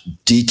kept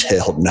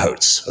detailed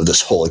notes of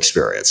this whole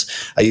experience.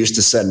 I used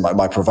to send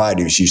my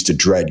providers used to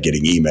dread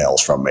getting emails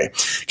from me,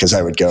 because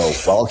I would go,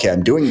 well, okay,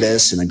 I'm doing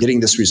this and I'm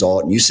getting this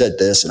result, and you said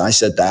this and I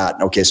said that.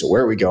 And okay, so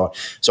where are we going?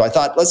 So I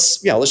thought,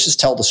 let's just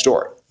tell the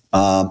story.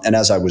 And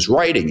as I was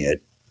writing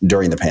it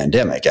during the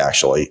pandemic,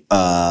 actually,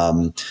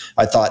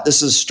 I thought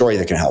this is a story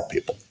that can help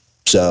people.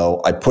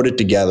 So I put it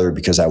together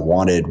because I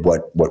wanted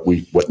what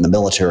in the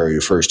military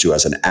refers to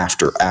as an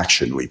after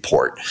action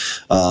report.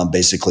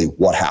 Basically,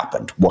 what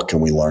happened? What can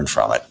we learn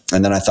from it?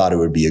 And then I thought it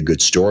would be a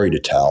good story to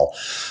tell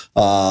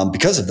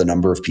because of the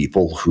number of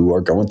people who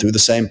are going through the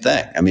same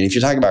thing. I mean, if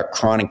you talk about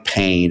chronic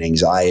pain,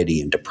 anxiety,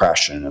 and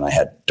depression, and I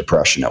had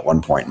depression at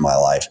one point in my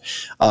life,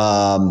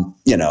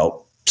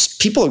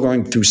 people are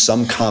going through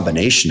some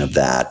combination of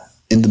that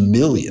in the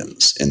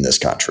millions in this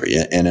country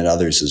and in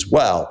others as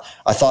well.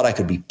 I thought I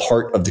could be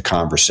part of the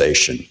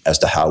conversation as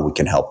to how we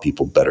can help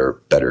people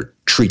better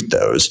treat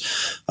those.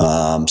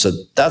 So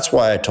that's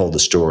why I told the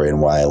story and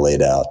why I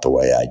laid out the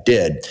way I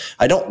did.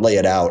 I don't lay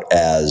it out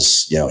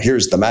as,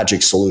 here's the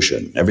magic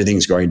solution.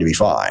 Everything's going to be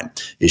fine.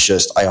 It's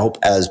just, I hope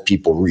as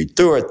people read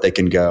through it, they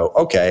can go,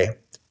 okay,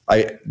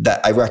 I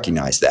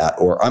recognize that,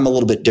 or I'm a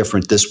little bit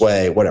different this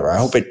way, whatever. I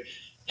hope it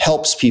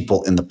helps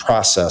people in the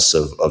process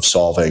of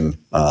solving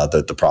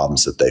the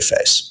problems that they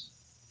face.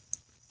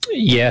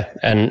 Yeah,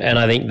 and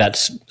I think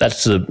that's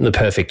the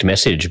perfect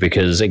message,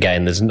 because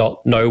again, there's no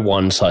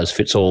one size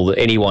fits all.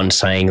 Anyone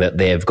saying that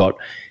they've got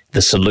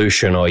the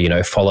solution,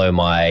 or follow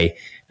my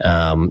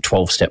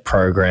 12-step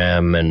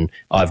program and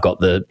I've got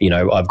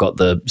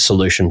the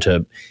solution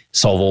to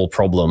solve all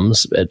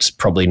problems, it's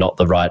probably not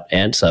the right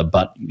answer.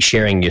 But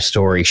sharing your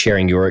story,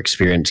 sharing your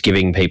experience,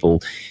 giving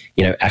people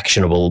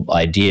actionable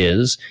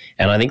ideas.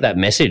 And I think that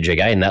message,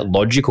 again, that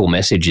logical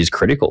message is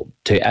critical,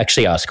 to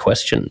actually ask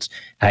questions.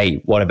 Hey,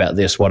 what about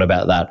this? What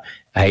about that?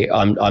 Hey,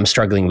 I'm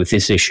struggling with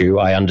this issue.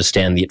 I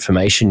understand the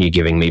information you're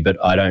giving me, but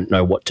I don't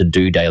know what to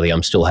do daily.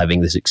 I'm still having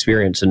this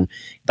experience. And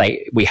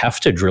we have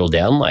to drill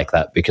down like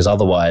that, because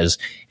otherwise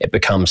it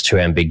becomes too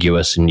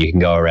ambiguous and you can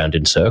go around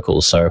in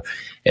circles. So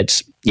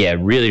it's,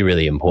 really,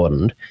 really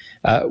important.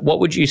 What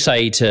would you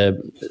say to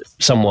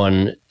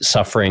someone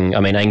suffering? I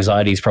mean,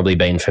 anxiety's probably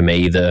been for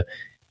me the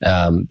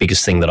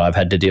biggest thing that I've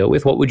had to deal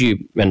with. What would you,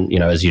 and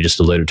as you just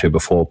alluded to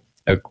before,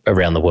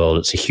 around the world,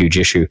 it's a huge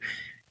issue.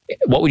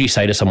 What would you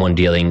say to someone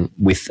dealing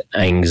with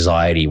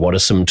anxiety? What are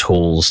some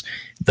tools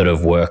that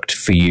have worked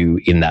for you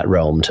in that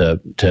realm to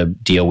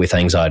deal with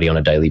anxiety on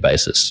a daily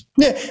basis?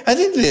 Yeah, I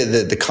think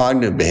the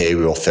cognitive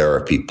behavioral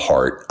therapy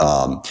part.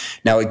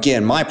 Now,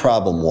 again, my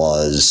problem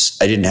was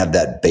I didn't have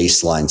that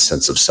baseline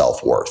sense of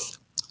self-worth.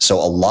 So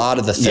a lot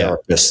of the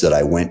therapists that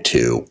I went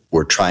to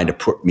were trying to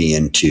put me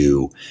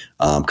into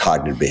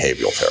cognitive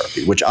behavioral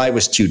therapy, which I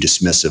was too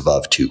dismissive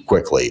of too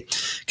quickly.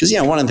 Because,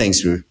 one of the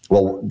things, they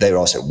would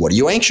all say, what are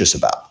you anxious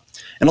about?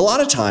 And a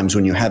lot of times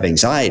when you have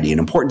anxiety, an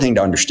important thing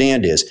to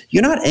understand is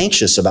you're not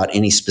anxious about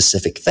any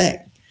specific thing.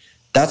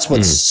 That's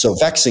what's so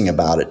vexing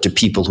about it to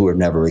people who have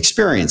never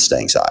experienced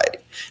anxiety.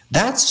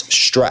 That's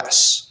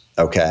stress,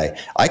 okay?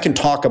 I can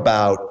talk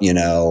about,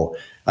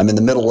 I'm in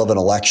the middle of an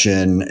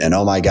election and,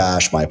 oh my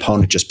gosh, my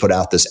opponent just put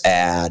out this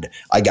ad.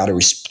 I got to,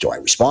 do I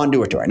respond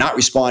to it? Do I not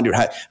respond to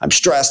it? I'm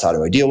stressed. How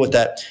do I deal with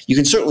that? You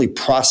can certainly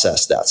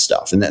process that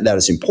stuff, and that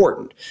is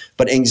important.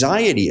 But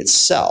anxiety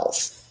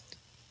itself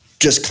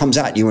just comes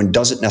at you and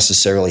doesn't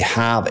necessarily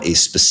have a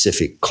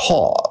specific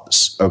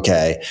cause,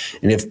 okay?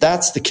 And if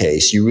that's the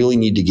case, you really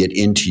need to get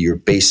into your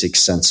basic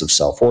sense of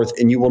self-worth,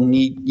 and you will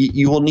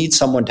need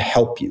someone to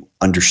help you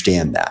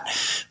understand that.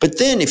 But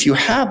then if you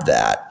have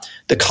that,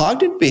 the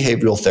cognitive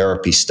behavioral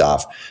therapy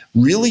stuff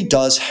really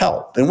does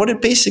help. And what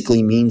it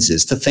basically means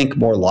is to think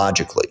more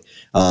logically,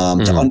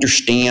 to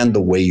understand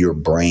the way your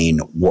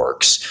brain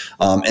works,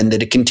 and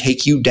that it can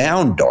take you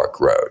down dark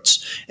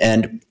roads.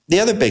 And the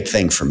other big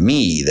thing for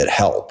me that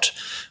helped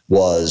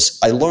was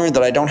I learned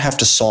that I don't have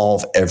to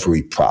solve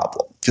every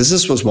problem, because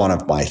this was one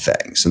of my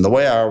things. And the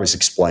way I always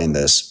explain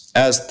this,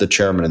 as the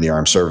chairman of the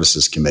Armed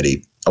Services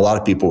Committee, a lot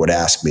of people would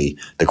ask me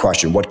the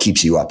question, what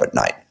keeps you up at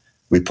night?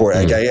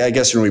 I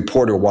guess in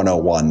Reporter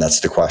 101, that's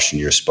the question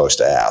you're supposed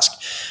to ask.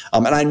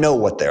 And I know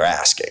what they're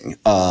asking,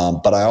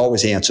 but I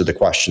always answer the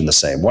question the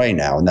same way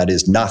now, and that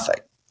is nothing.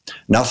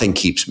 Nothing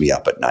keeps me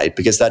up at night,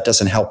 because that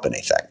doesn't help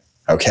anything.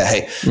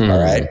 Okay. All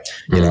right.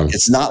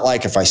 It's not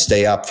like if I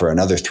stay up for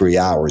another 3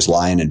 hours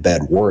lying in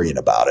bed worrying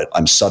about it,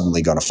 I'm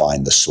suddenly going to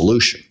find the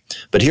solution.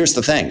 But here's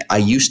the thing. I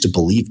used to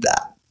believe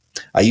that.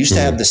 I used to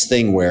have this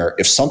thing where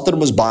if something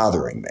was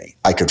bothering me,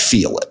 I could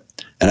feel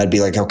it. And I'd be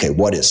like, okay,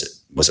 what is it?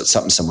 Was it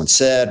something someone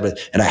said?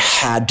 And I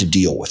had to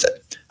deal with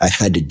it. I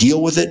had to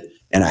deal with it,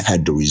 and I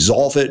had to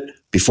resolve it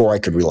before I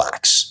could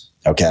relax.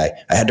 Okay.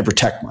 I had to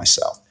protect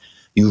myself.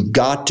 You've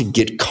got to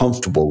get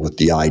comfortable with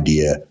the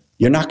idea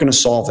you're not going to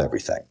solve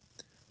everything.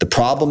 The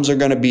problems are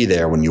going to be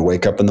there when you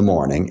wake up in the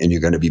morning, and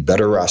you're going to be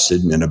better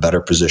rested and in a better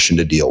position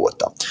to deal with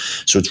them.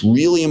 So it's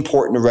really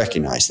important to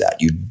recognize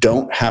that. You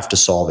don't have to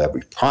solve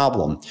every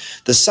problem.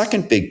 The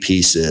second big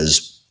piece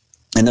is,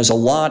 and there's a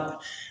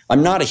lot,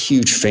 I'm not a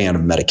huge fan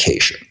of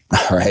medication,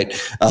 all right?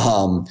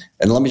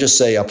 And let me just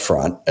say up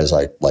front, as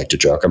I like to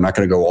joke, I'm not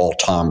going to go all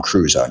Tom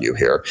Cruise on you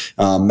here.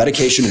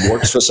 Medication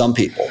works for some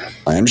people.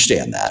 I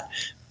understand that.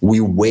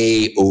 We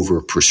way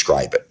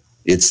overprescribe it.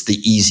 It's the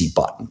easy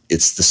button.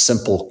 It's the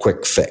simple,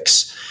 quick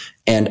fix.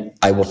 And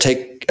I will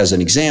take as an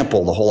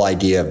example the whole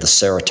idea of the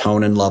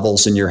serotonin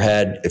levels in your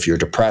head. If you're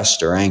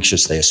depressed or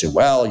anxious, they assume,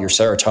 well, your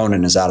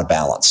serotonin is out of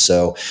balance.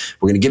 So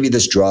we're going to give you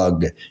this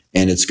drug,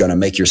 and it's going to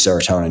make your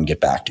serotonin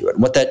get back to it.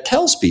 And what that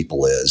tells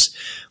people is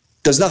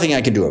there's nothing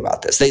I can do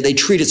about this. They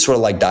treat it sort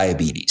of like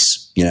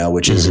diabetes,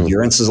 which is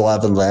your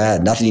insulin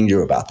level, nothing you can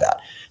do about that.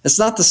 It's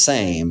not the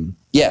same.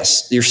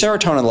 Yes, your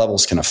serotonin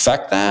levels can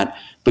affect that,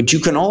 but you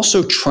can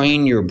also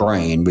train your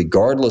brain,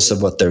 regardless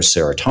of what their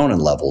serotonin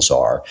levels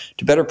are,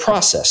 to better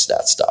process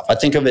that stuff. I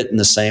think of it in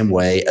the same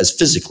way as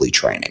physically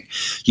training.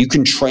 You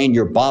can train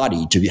your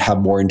body to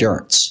have more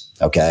endurance.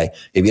 Okay.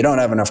 If you don't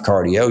have enough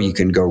cardio, you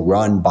can go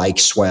run, bike,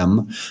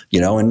 swim,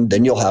 and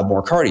then you'll have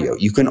more cardio.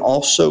 You can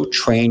also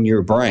train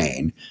your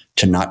brain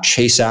to not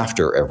chase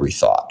after every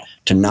thought,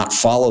 to not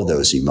follow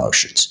those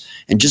emotions,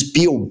 and just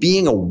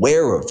being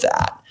aware of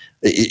that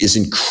is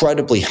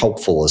incredibly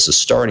helpful as a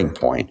starting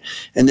point.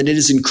 And then it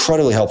is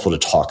incredibly helpful to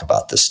talk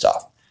about this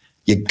stuff.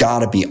 You got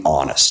to be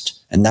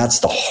honest. And that's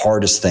the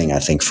hardest thing, I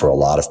think, for a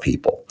lot of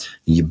people.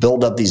 You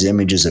build up these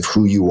images of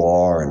who you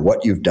are and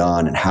what you've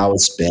done and how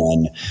it's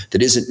been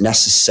that isn't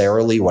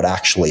necessarily what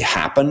actually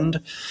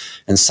happened.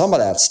 And some of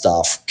that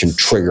stuff can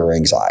trigger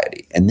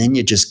anxiety. And then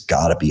you just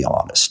got to be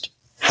honest.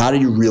 How do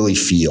you really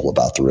feel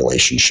about the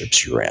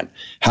relationships you're in?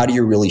 How do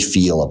you really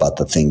feel about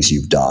the things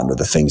you've done or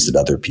the things that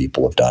other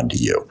people have done to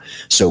you?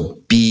 So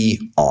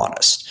be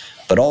honest.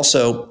 But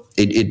also,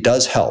 it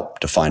does help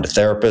to find a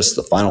therapist.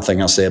 The final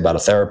thing I'll say about a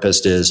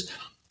therapist is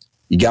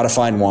you got to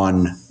find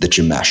one that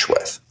you mesh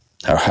with.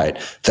 All right.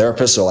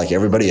 Therapists are like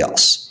everybody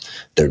else.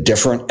 They're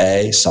different.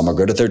 Some are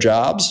good at their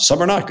jobs.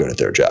 Some are not good at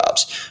their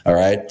jobs. All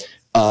right.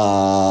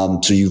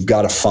 So you've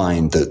got to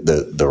find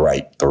the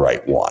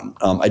right one.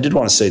 I did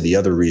want to say the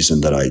other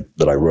reason that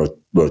I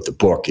wrote the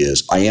book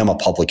is I am a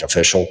public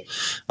official.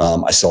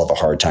 I still have a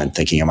hard time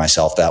thinking of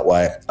myself that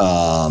way.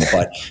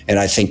 And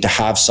I think to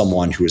have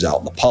someone who is out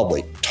in the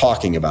public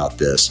talking about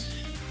this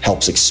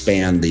helps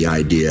expand the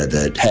idea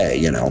that, hey,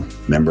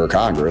 member of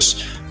Congress,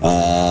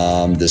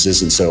 this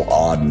isn't so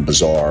odd and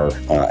bizarre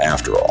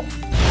after all.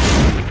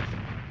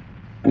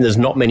 There's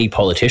not many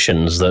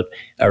politicians that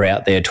are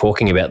out there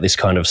talking about this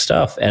kind of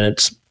stuff.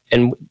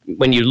 And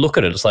when you look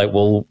at it, it's like,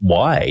 well,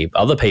 why?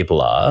 Other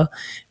people are,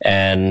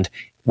 and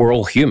we're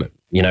all human.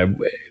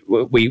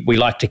 We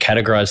like to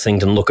categorize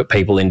things and look at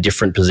people in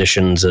different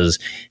positions as,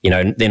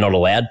 they're not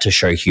allowed to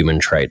show human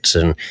traits.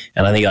 And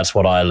I think that's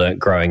what I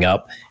learned growing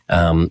up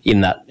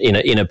in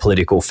a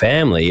political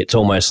family. It's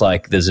almost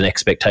like there's an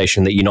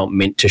expectation that you're not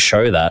meant to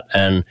show that.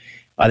 And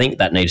I think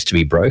that needs to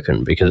be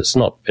broken because it's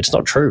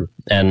not true.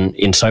 And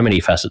in so many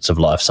facets of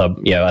life. So,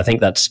 I think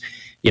that's,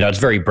 it's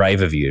very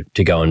brave of you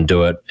to go and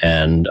do it.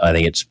 And I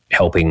think it's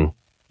helping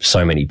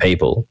so many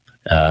people.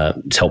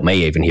 It's helped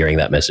me even hearing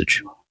that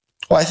message.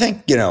 Well, I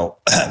think,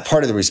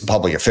 part of the reason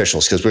public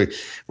officials, because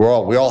we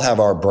all have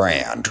our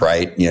brand,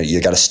 right? You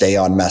got to stay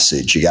on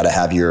message. You got to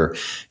have your,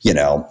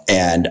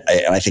 and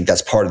I think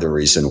that's part of the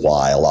reason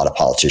why a lot of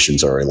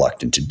politicians are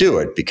reluctant to do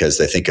it, because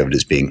they think of it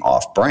as being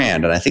off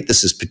brand. And I think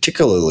this is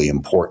particularly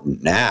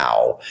important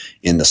now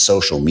in the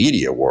social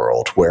media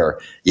world where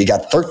you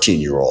got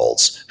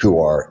 13-year-olds who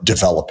are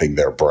developing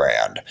their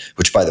brand,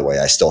 which, by the way,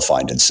 I still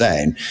find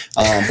insane.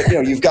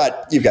 But you've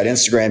got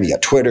Instagram, you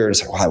got Twitter, and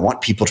it's like, well, I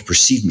want people to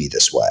perceive me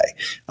this way.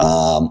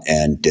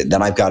 And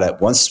then I've got to,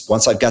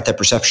 once I've got that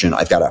perception,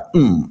 I've got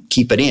to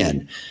keep it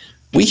in.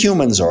 We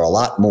humans are a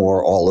lot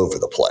more all over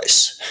the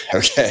place.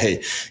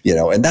 Okay.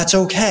 And that's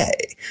okay.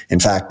 In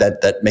fact,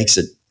 that makes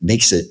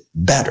it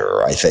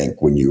better, I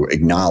think, when you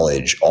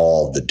acknowledge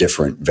all the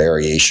different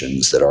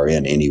variations that are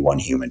in any one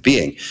human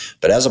being.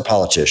 But as a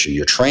politician,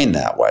 you're trained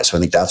that way. So I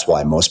think that's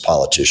why most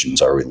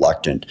politicians are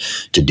reluctant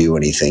to do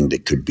anything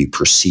that could be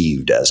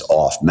perceived as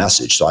off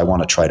message. So I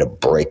want to try to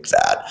break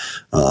that.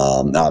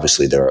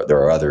 Obviously, there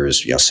are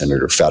others.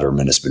 Senator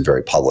Fetterman has been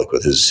very public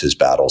with his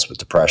battles with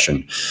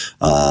depression.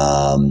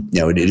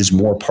 It is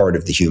more part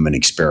of the human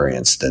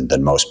experience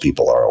than most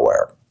people are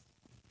aware.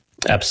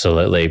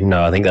 Absolutely.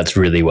 No, I think that's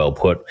really well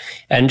put.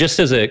 And just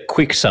as a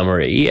quick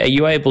summary, are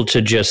you able to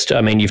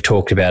you've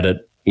talked about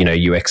it,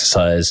 you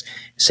exercise,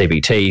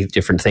 CBT,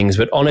 different things,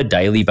 but on a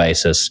daily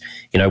basis,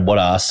 what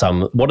are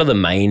the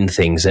main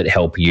things that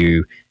help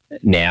you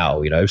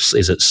now?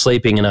 Is it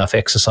sleeping enough,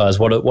 exercise?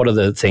 What are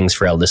the things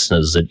for our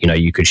listeners that,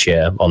 you could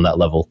share on that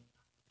level?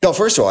 No,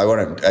 first of all,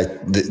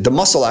 the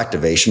muscle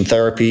activation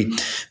therapy,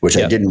 which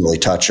I didn't really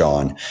touch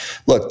on.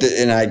 Look,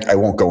 and I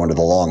won't go into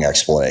the long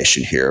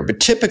explanation here, but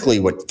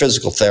typically what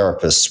physical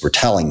therapists were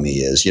telling me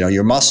is,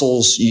 your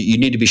muscles, you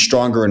need to be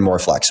stronger and more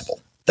flexible.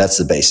 That's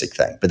the basic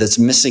thing, but it's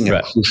missing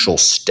a crucial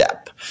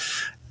step.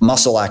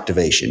 Muscle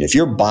activation. If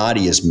your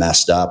body is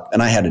messed up,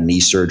 and I had a knee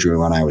surgery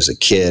when I was a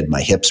kid,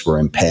 my hips were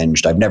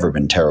impinged. I've never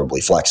been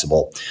terribly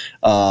flexible.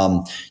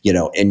 And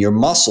your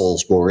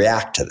muscles will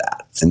react to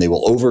that and they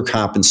will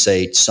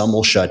overcompensate. Some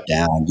will shut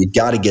down. You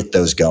got to get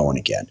those going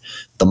again.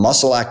 The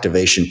muscle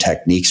activation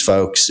techniques,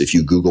 folks, if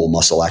you Google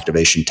muscle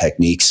activation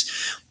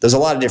techniques, there's a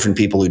lot of different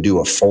people who do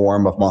a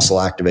form of muscle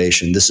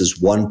activation. This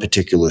is one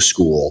particular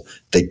school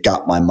that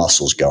got my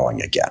muscles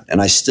going again.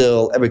 And I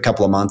still, every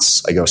couple of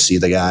months, I go see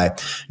the guy.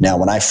 Now,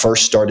 when I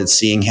first started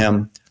seeing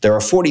him, there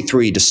are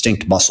 43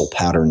 distinct muscle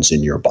patterns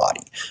in your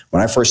body.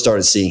 When I first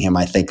started seeing him,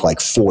 I think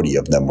like 40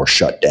 of them were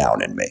shut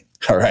down in me.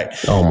 All right.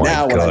 Oh my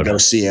now, God. when I go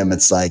see him,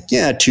 it's like,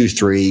 2,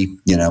 3,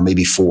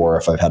 maybe 4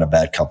 if I've had a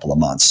bad couple of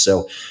months.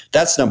 So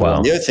that's number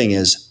one. The other thing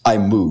is I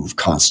move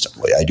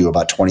constantly. I do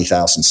about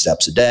 20,000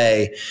 steps a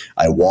day.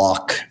 I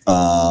walk.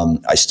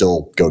 I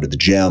still go to the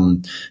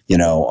gym,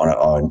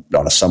 on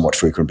a somewhat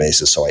frequent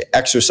basis. So I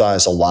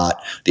exercise a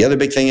lot. The other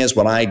big thing is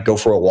when I go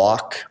for a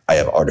walk, I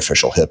have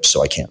artificial hips,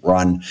 so I can't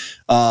run.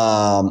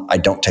 I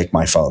don't take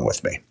my phone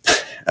with me.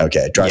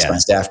 Okay. It drives my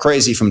staff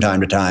crazy from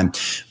time to time.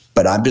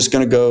 But I'm just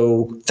going to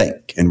go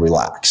think and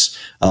relax.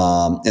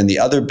 And the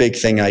other big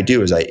thing I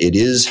do is it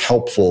is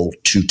helpful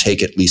to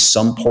take at least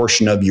some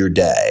portion of your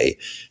day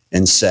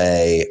and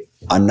say,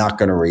 I'm not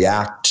going to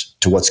react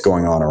to what's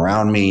going on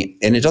around me.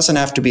 And it doesn't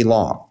have to be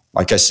long.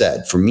 Like I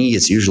said, for me,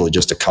 it's usually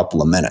just a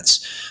couple of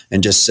minutes,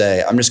 and just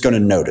say, I'm just going to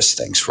notice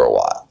things for a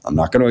while. I'm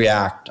not going to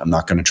react. I'm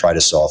not going to try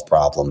to solve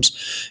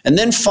problems. And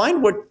then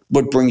find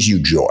what brings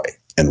you joy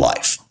in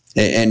life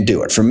and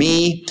do it. For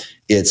me,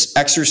 it's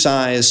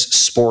exercise,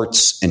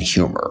 sports, and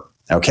humor.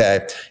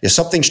 Okay. If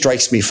something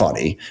strikes me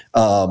funny,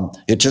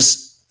 it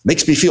just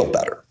makes me feel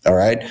better. All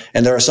right.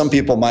 And there are some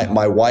people,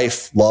 my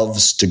wife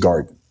loves to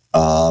garden.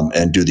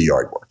 And do the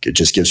yard work. It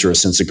just gives her a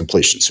sense of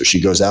completion. So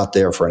she goes out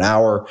there for an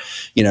hour,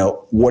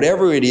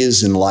 whatever it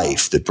is in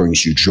life that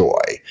brings you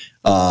joy,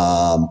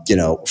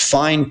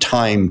 find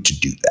time to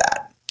do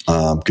that,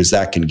 because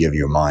that can give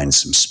your mind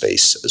some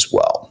space as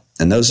well.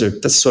 And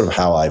that's sort of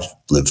how I've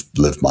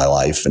lived my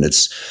life, and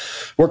it's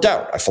worked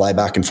out. I fly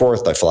back and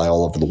forth. I fly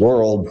all over the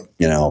world,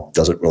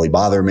 doesn't really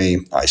bother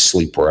me. I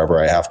sleep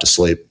wherever I have to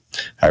sleep.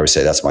 I would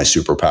say that's my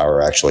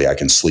superpower. Actually, I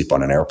can sleep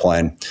on an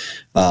airplane,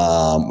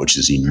 which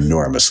is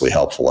enormously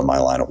helpful in my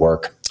line of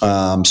work.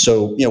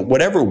 So,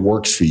 whatever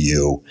works for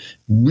you,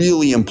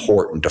 really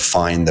important to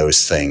find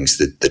those things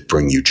that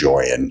bring you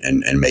joy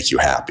and make you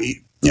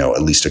happy,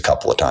 at least a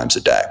couple of times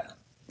a day.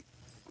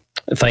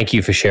 Thank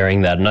you for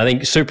sharing that. And I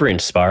think super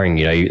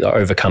inspiring,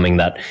 overcoming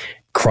that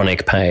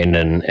chronic pain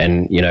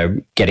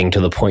and getting to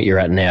the point you're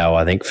at now.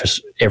 I think for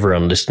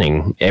everyone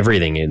listening,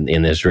 everything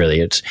in this really,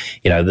 it's,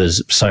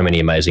 there's so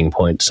many amazing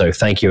points. So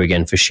thank you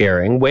again for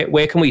sharing.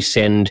 Where can we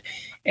send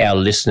our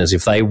listeners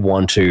if they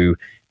want to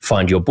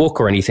find your book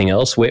or anything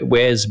else?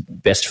 Where's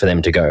best for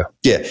them to go?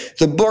 Yeah,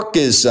 the book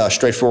is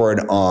straightforward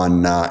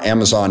on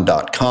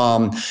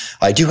Amazon.com.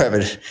 I do have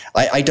it.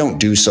 I don't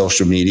do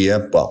social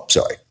media. Well,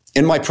 sorry.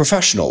 In my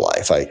professional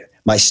life,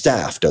 my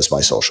staff does my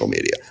social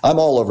media. I'm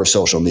all over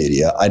social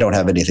media. I don't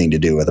have anything to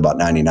do with about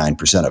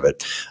 99% of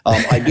it.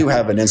 I do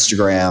have an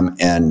Instagram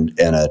and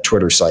a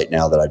Twitter site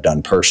now that I've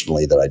done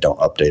personally that I don't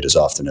update as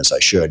often as I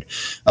should.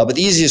 But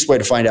the easiest way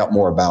to find out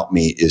more about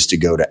me is to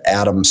go to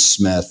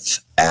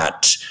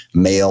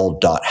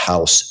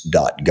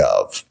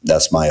adamsmith@mail.house.gov.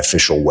 That's my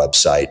official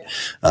website.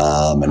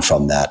 And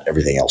from that,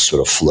 everything else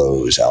sort of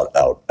flows out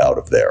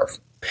of there.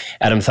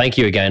 Adam, thank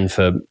you again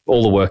for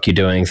all the work you're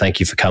doing. Thank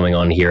you for coming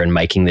on here and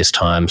making this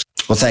time.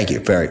 Well, thank you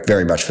very,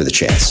 very much for the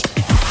chance.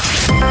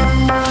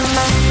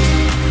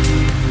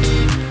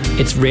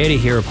 It's rare to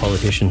hear a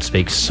politician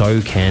speak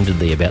so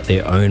candidly about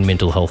their own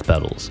mental health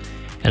battles,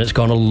 and it's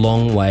gone a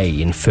long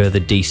way in further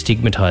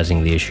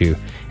destigmatizing the issue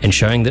and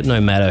showing that no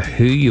matter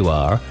who you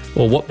are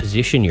or what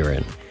position you're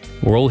in,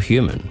 we're all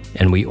human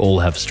and we all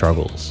have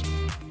struggles.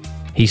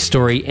 His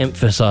story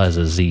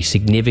emphasizes the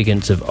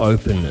significance of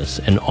openness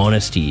and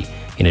honesty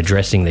in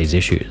addressing these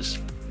issues.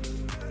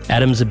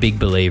 Adam's a big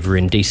believer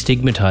in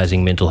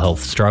destigmatizing mental health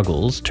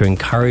struggles to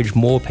encourage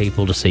more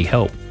people to seek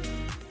help.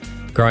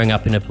 Growing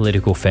up in a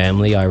political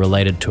family, I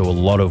related to a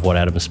lot of what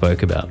Adam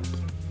spoke about.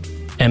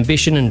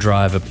 Ambition and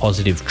drive are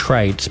positive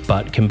traits,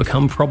 but can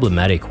become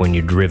problematic when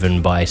you're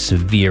driven by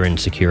severe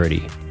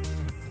insecurity.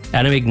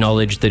 Adam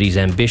acknowledged that his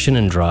ambition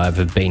and drive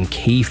have been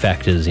key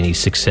factors in his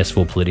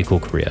successful political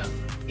career.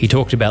 He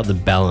talked about the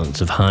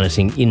balance of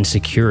harnessing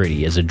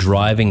insecurity as a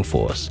driving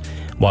force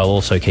while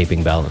also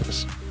keeping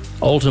balance.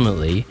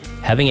 Ultimately,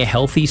 having a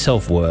healthy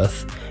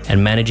self-worth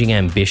and managing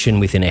ambition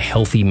within a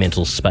healthy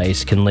mental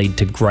space can lead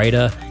to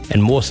greater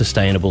and more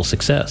sustainable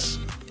success.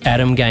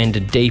 Adam gained a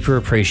deeper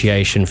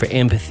appreciation for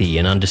empathy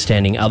and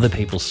understanding other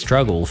people's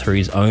struggle through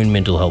his own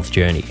mental health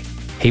journey.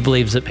 He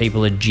believes that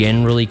people are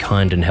generally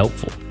kind and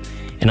helpful,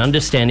 and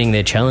understanding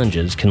their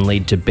challenges can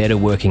lead to better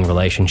working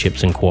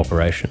relationships and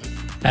cooperation.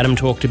 Adam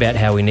talked about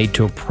how we need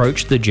to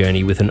approach the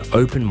journey with an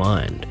open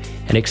mind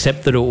and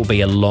accept that it will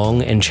be a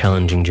long and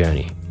challenging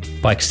journey.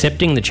 By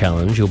accepting the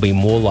challenge, you'll be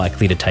more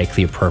likely to take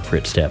the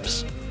appropriate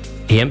steps.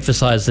 He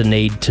emphasised the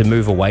need to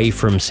move away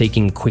from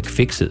seeking quick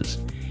fixes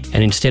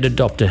and instead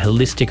adopt a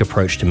holistic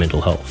approach to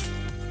mental health.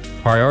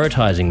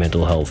 Prioritising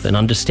mental health and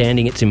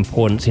understanding its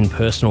importance in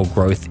personal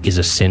growth is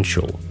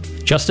essential.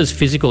 Just as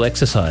physical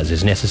exercise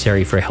is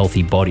necessary for a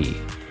healthy body,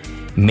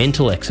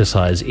 mental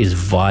exercise is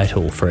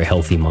vital for a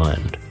healthy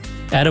mind.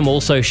 Adam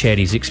also shared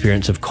his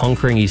experience of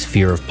conquering his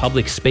fear of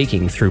public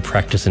speaking through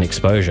practice and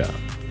exposure.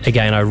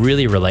 Again, I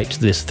really relate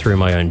to this through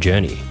my own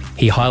journey.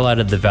 He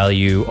highlighted the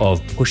value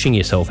of pushing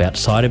yourself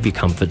outside of your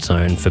comfort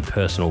zone for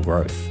personal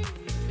growth.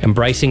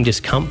 Embracing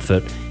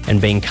discomfort and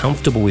being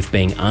comfortable with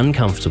being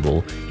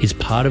uncomfortable is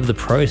part of the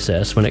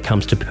process when it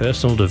comes to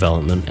personal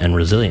development and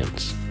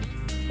resilience.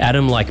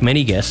 Adam, like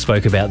many guests,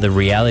 spoke about the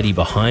reality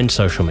behind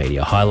social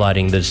media,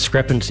 highlighting the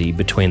discrepancy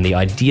between the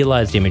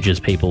idealized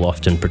images people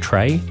often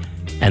portray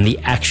and the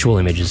actual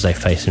images they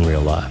face in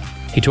real life.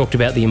 He talked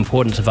about the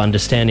importance of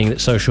understanding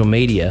that social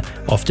media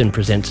often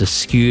presents a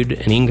skewed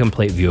and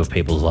incomplete view of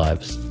people's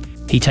lives.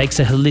 He takes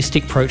a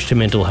holistic approach to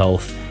mental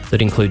health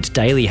that includes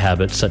daily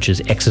habits such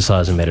as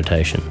exercise and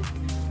meditation.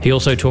 He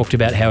also talked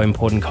about how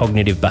important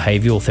cognitive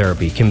behavioural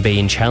therapy can be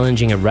in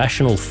challenging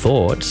irrational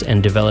thoughts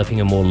and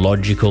developing a more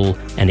logical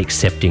and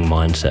accepting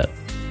mindset.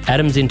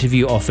 Adam's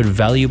interview offered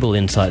valuable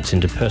insights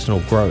into personal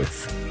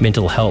growth,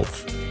 mental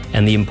health,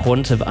 and the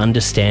importance of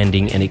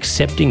understanding and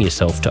accepting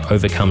yourself to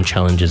overcome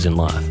challenges in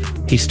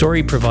life. His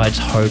story provides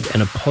hope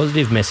and a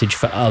positive message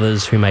for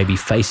others who may be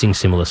facing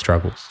similar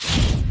struggles.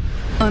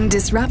 On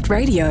Disrupt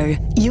Radio,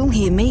 you'll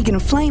hear Megan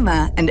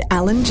Flamer and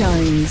Alan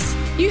Jones.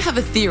 You have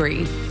a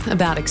theory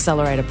about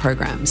accelerator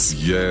programs.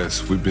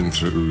 Yes, we've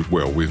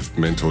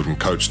mentored and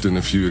coached in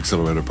a few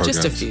accelerator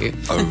programs. Just a few.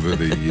 Over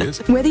the years.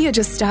 Whether you're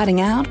just starting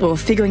out or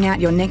figuring out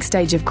your next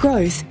stage of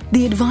growth,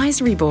 the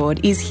Advisory Board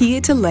is here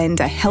to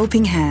lend a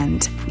helping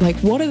hand. Like,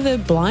 what are the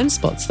blind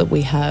spots that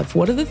we have?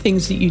 What are the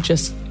things that you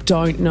just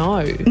don't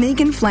know?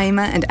 Megan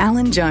Flamer and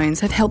Alan Jones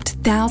have helped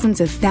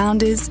thousands of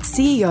founders,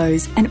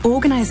 CEOs and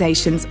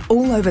organisations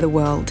all over the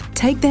world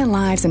take their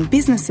lives and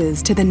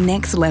businesses to the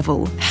next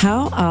level.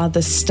 How are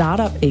the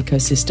startup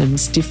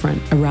ecosystems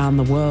different around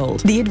the world?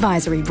 The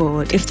Advisory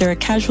Board. If they're a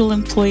casual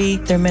employee,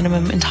 their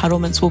minimum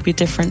entitlements will be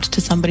different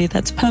to somebody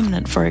that's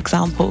permanent, for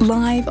example.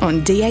 Live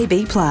on DAB+.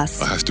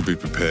 I have to be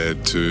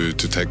prepared to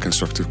take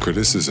constructive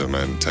criticism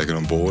and take it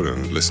on board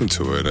and listen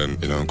to it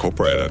and,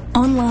 incorporate it.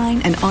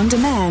 Online and on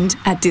demand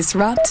at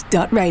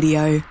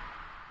disrupt.radio.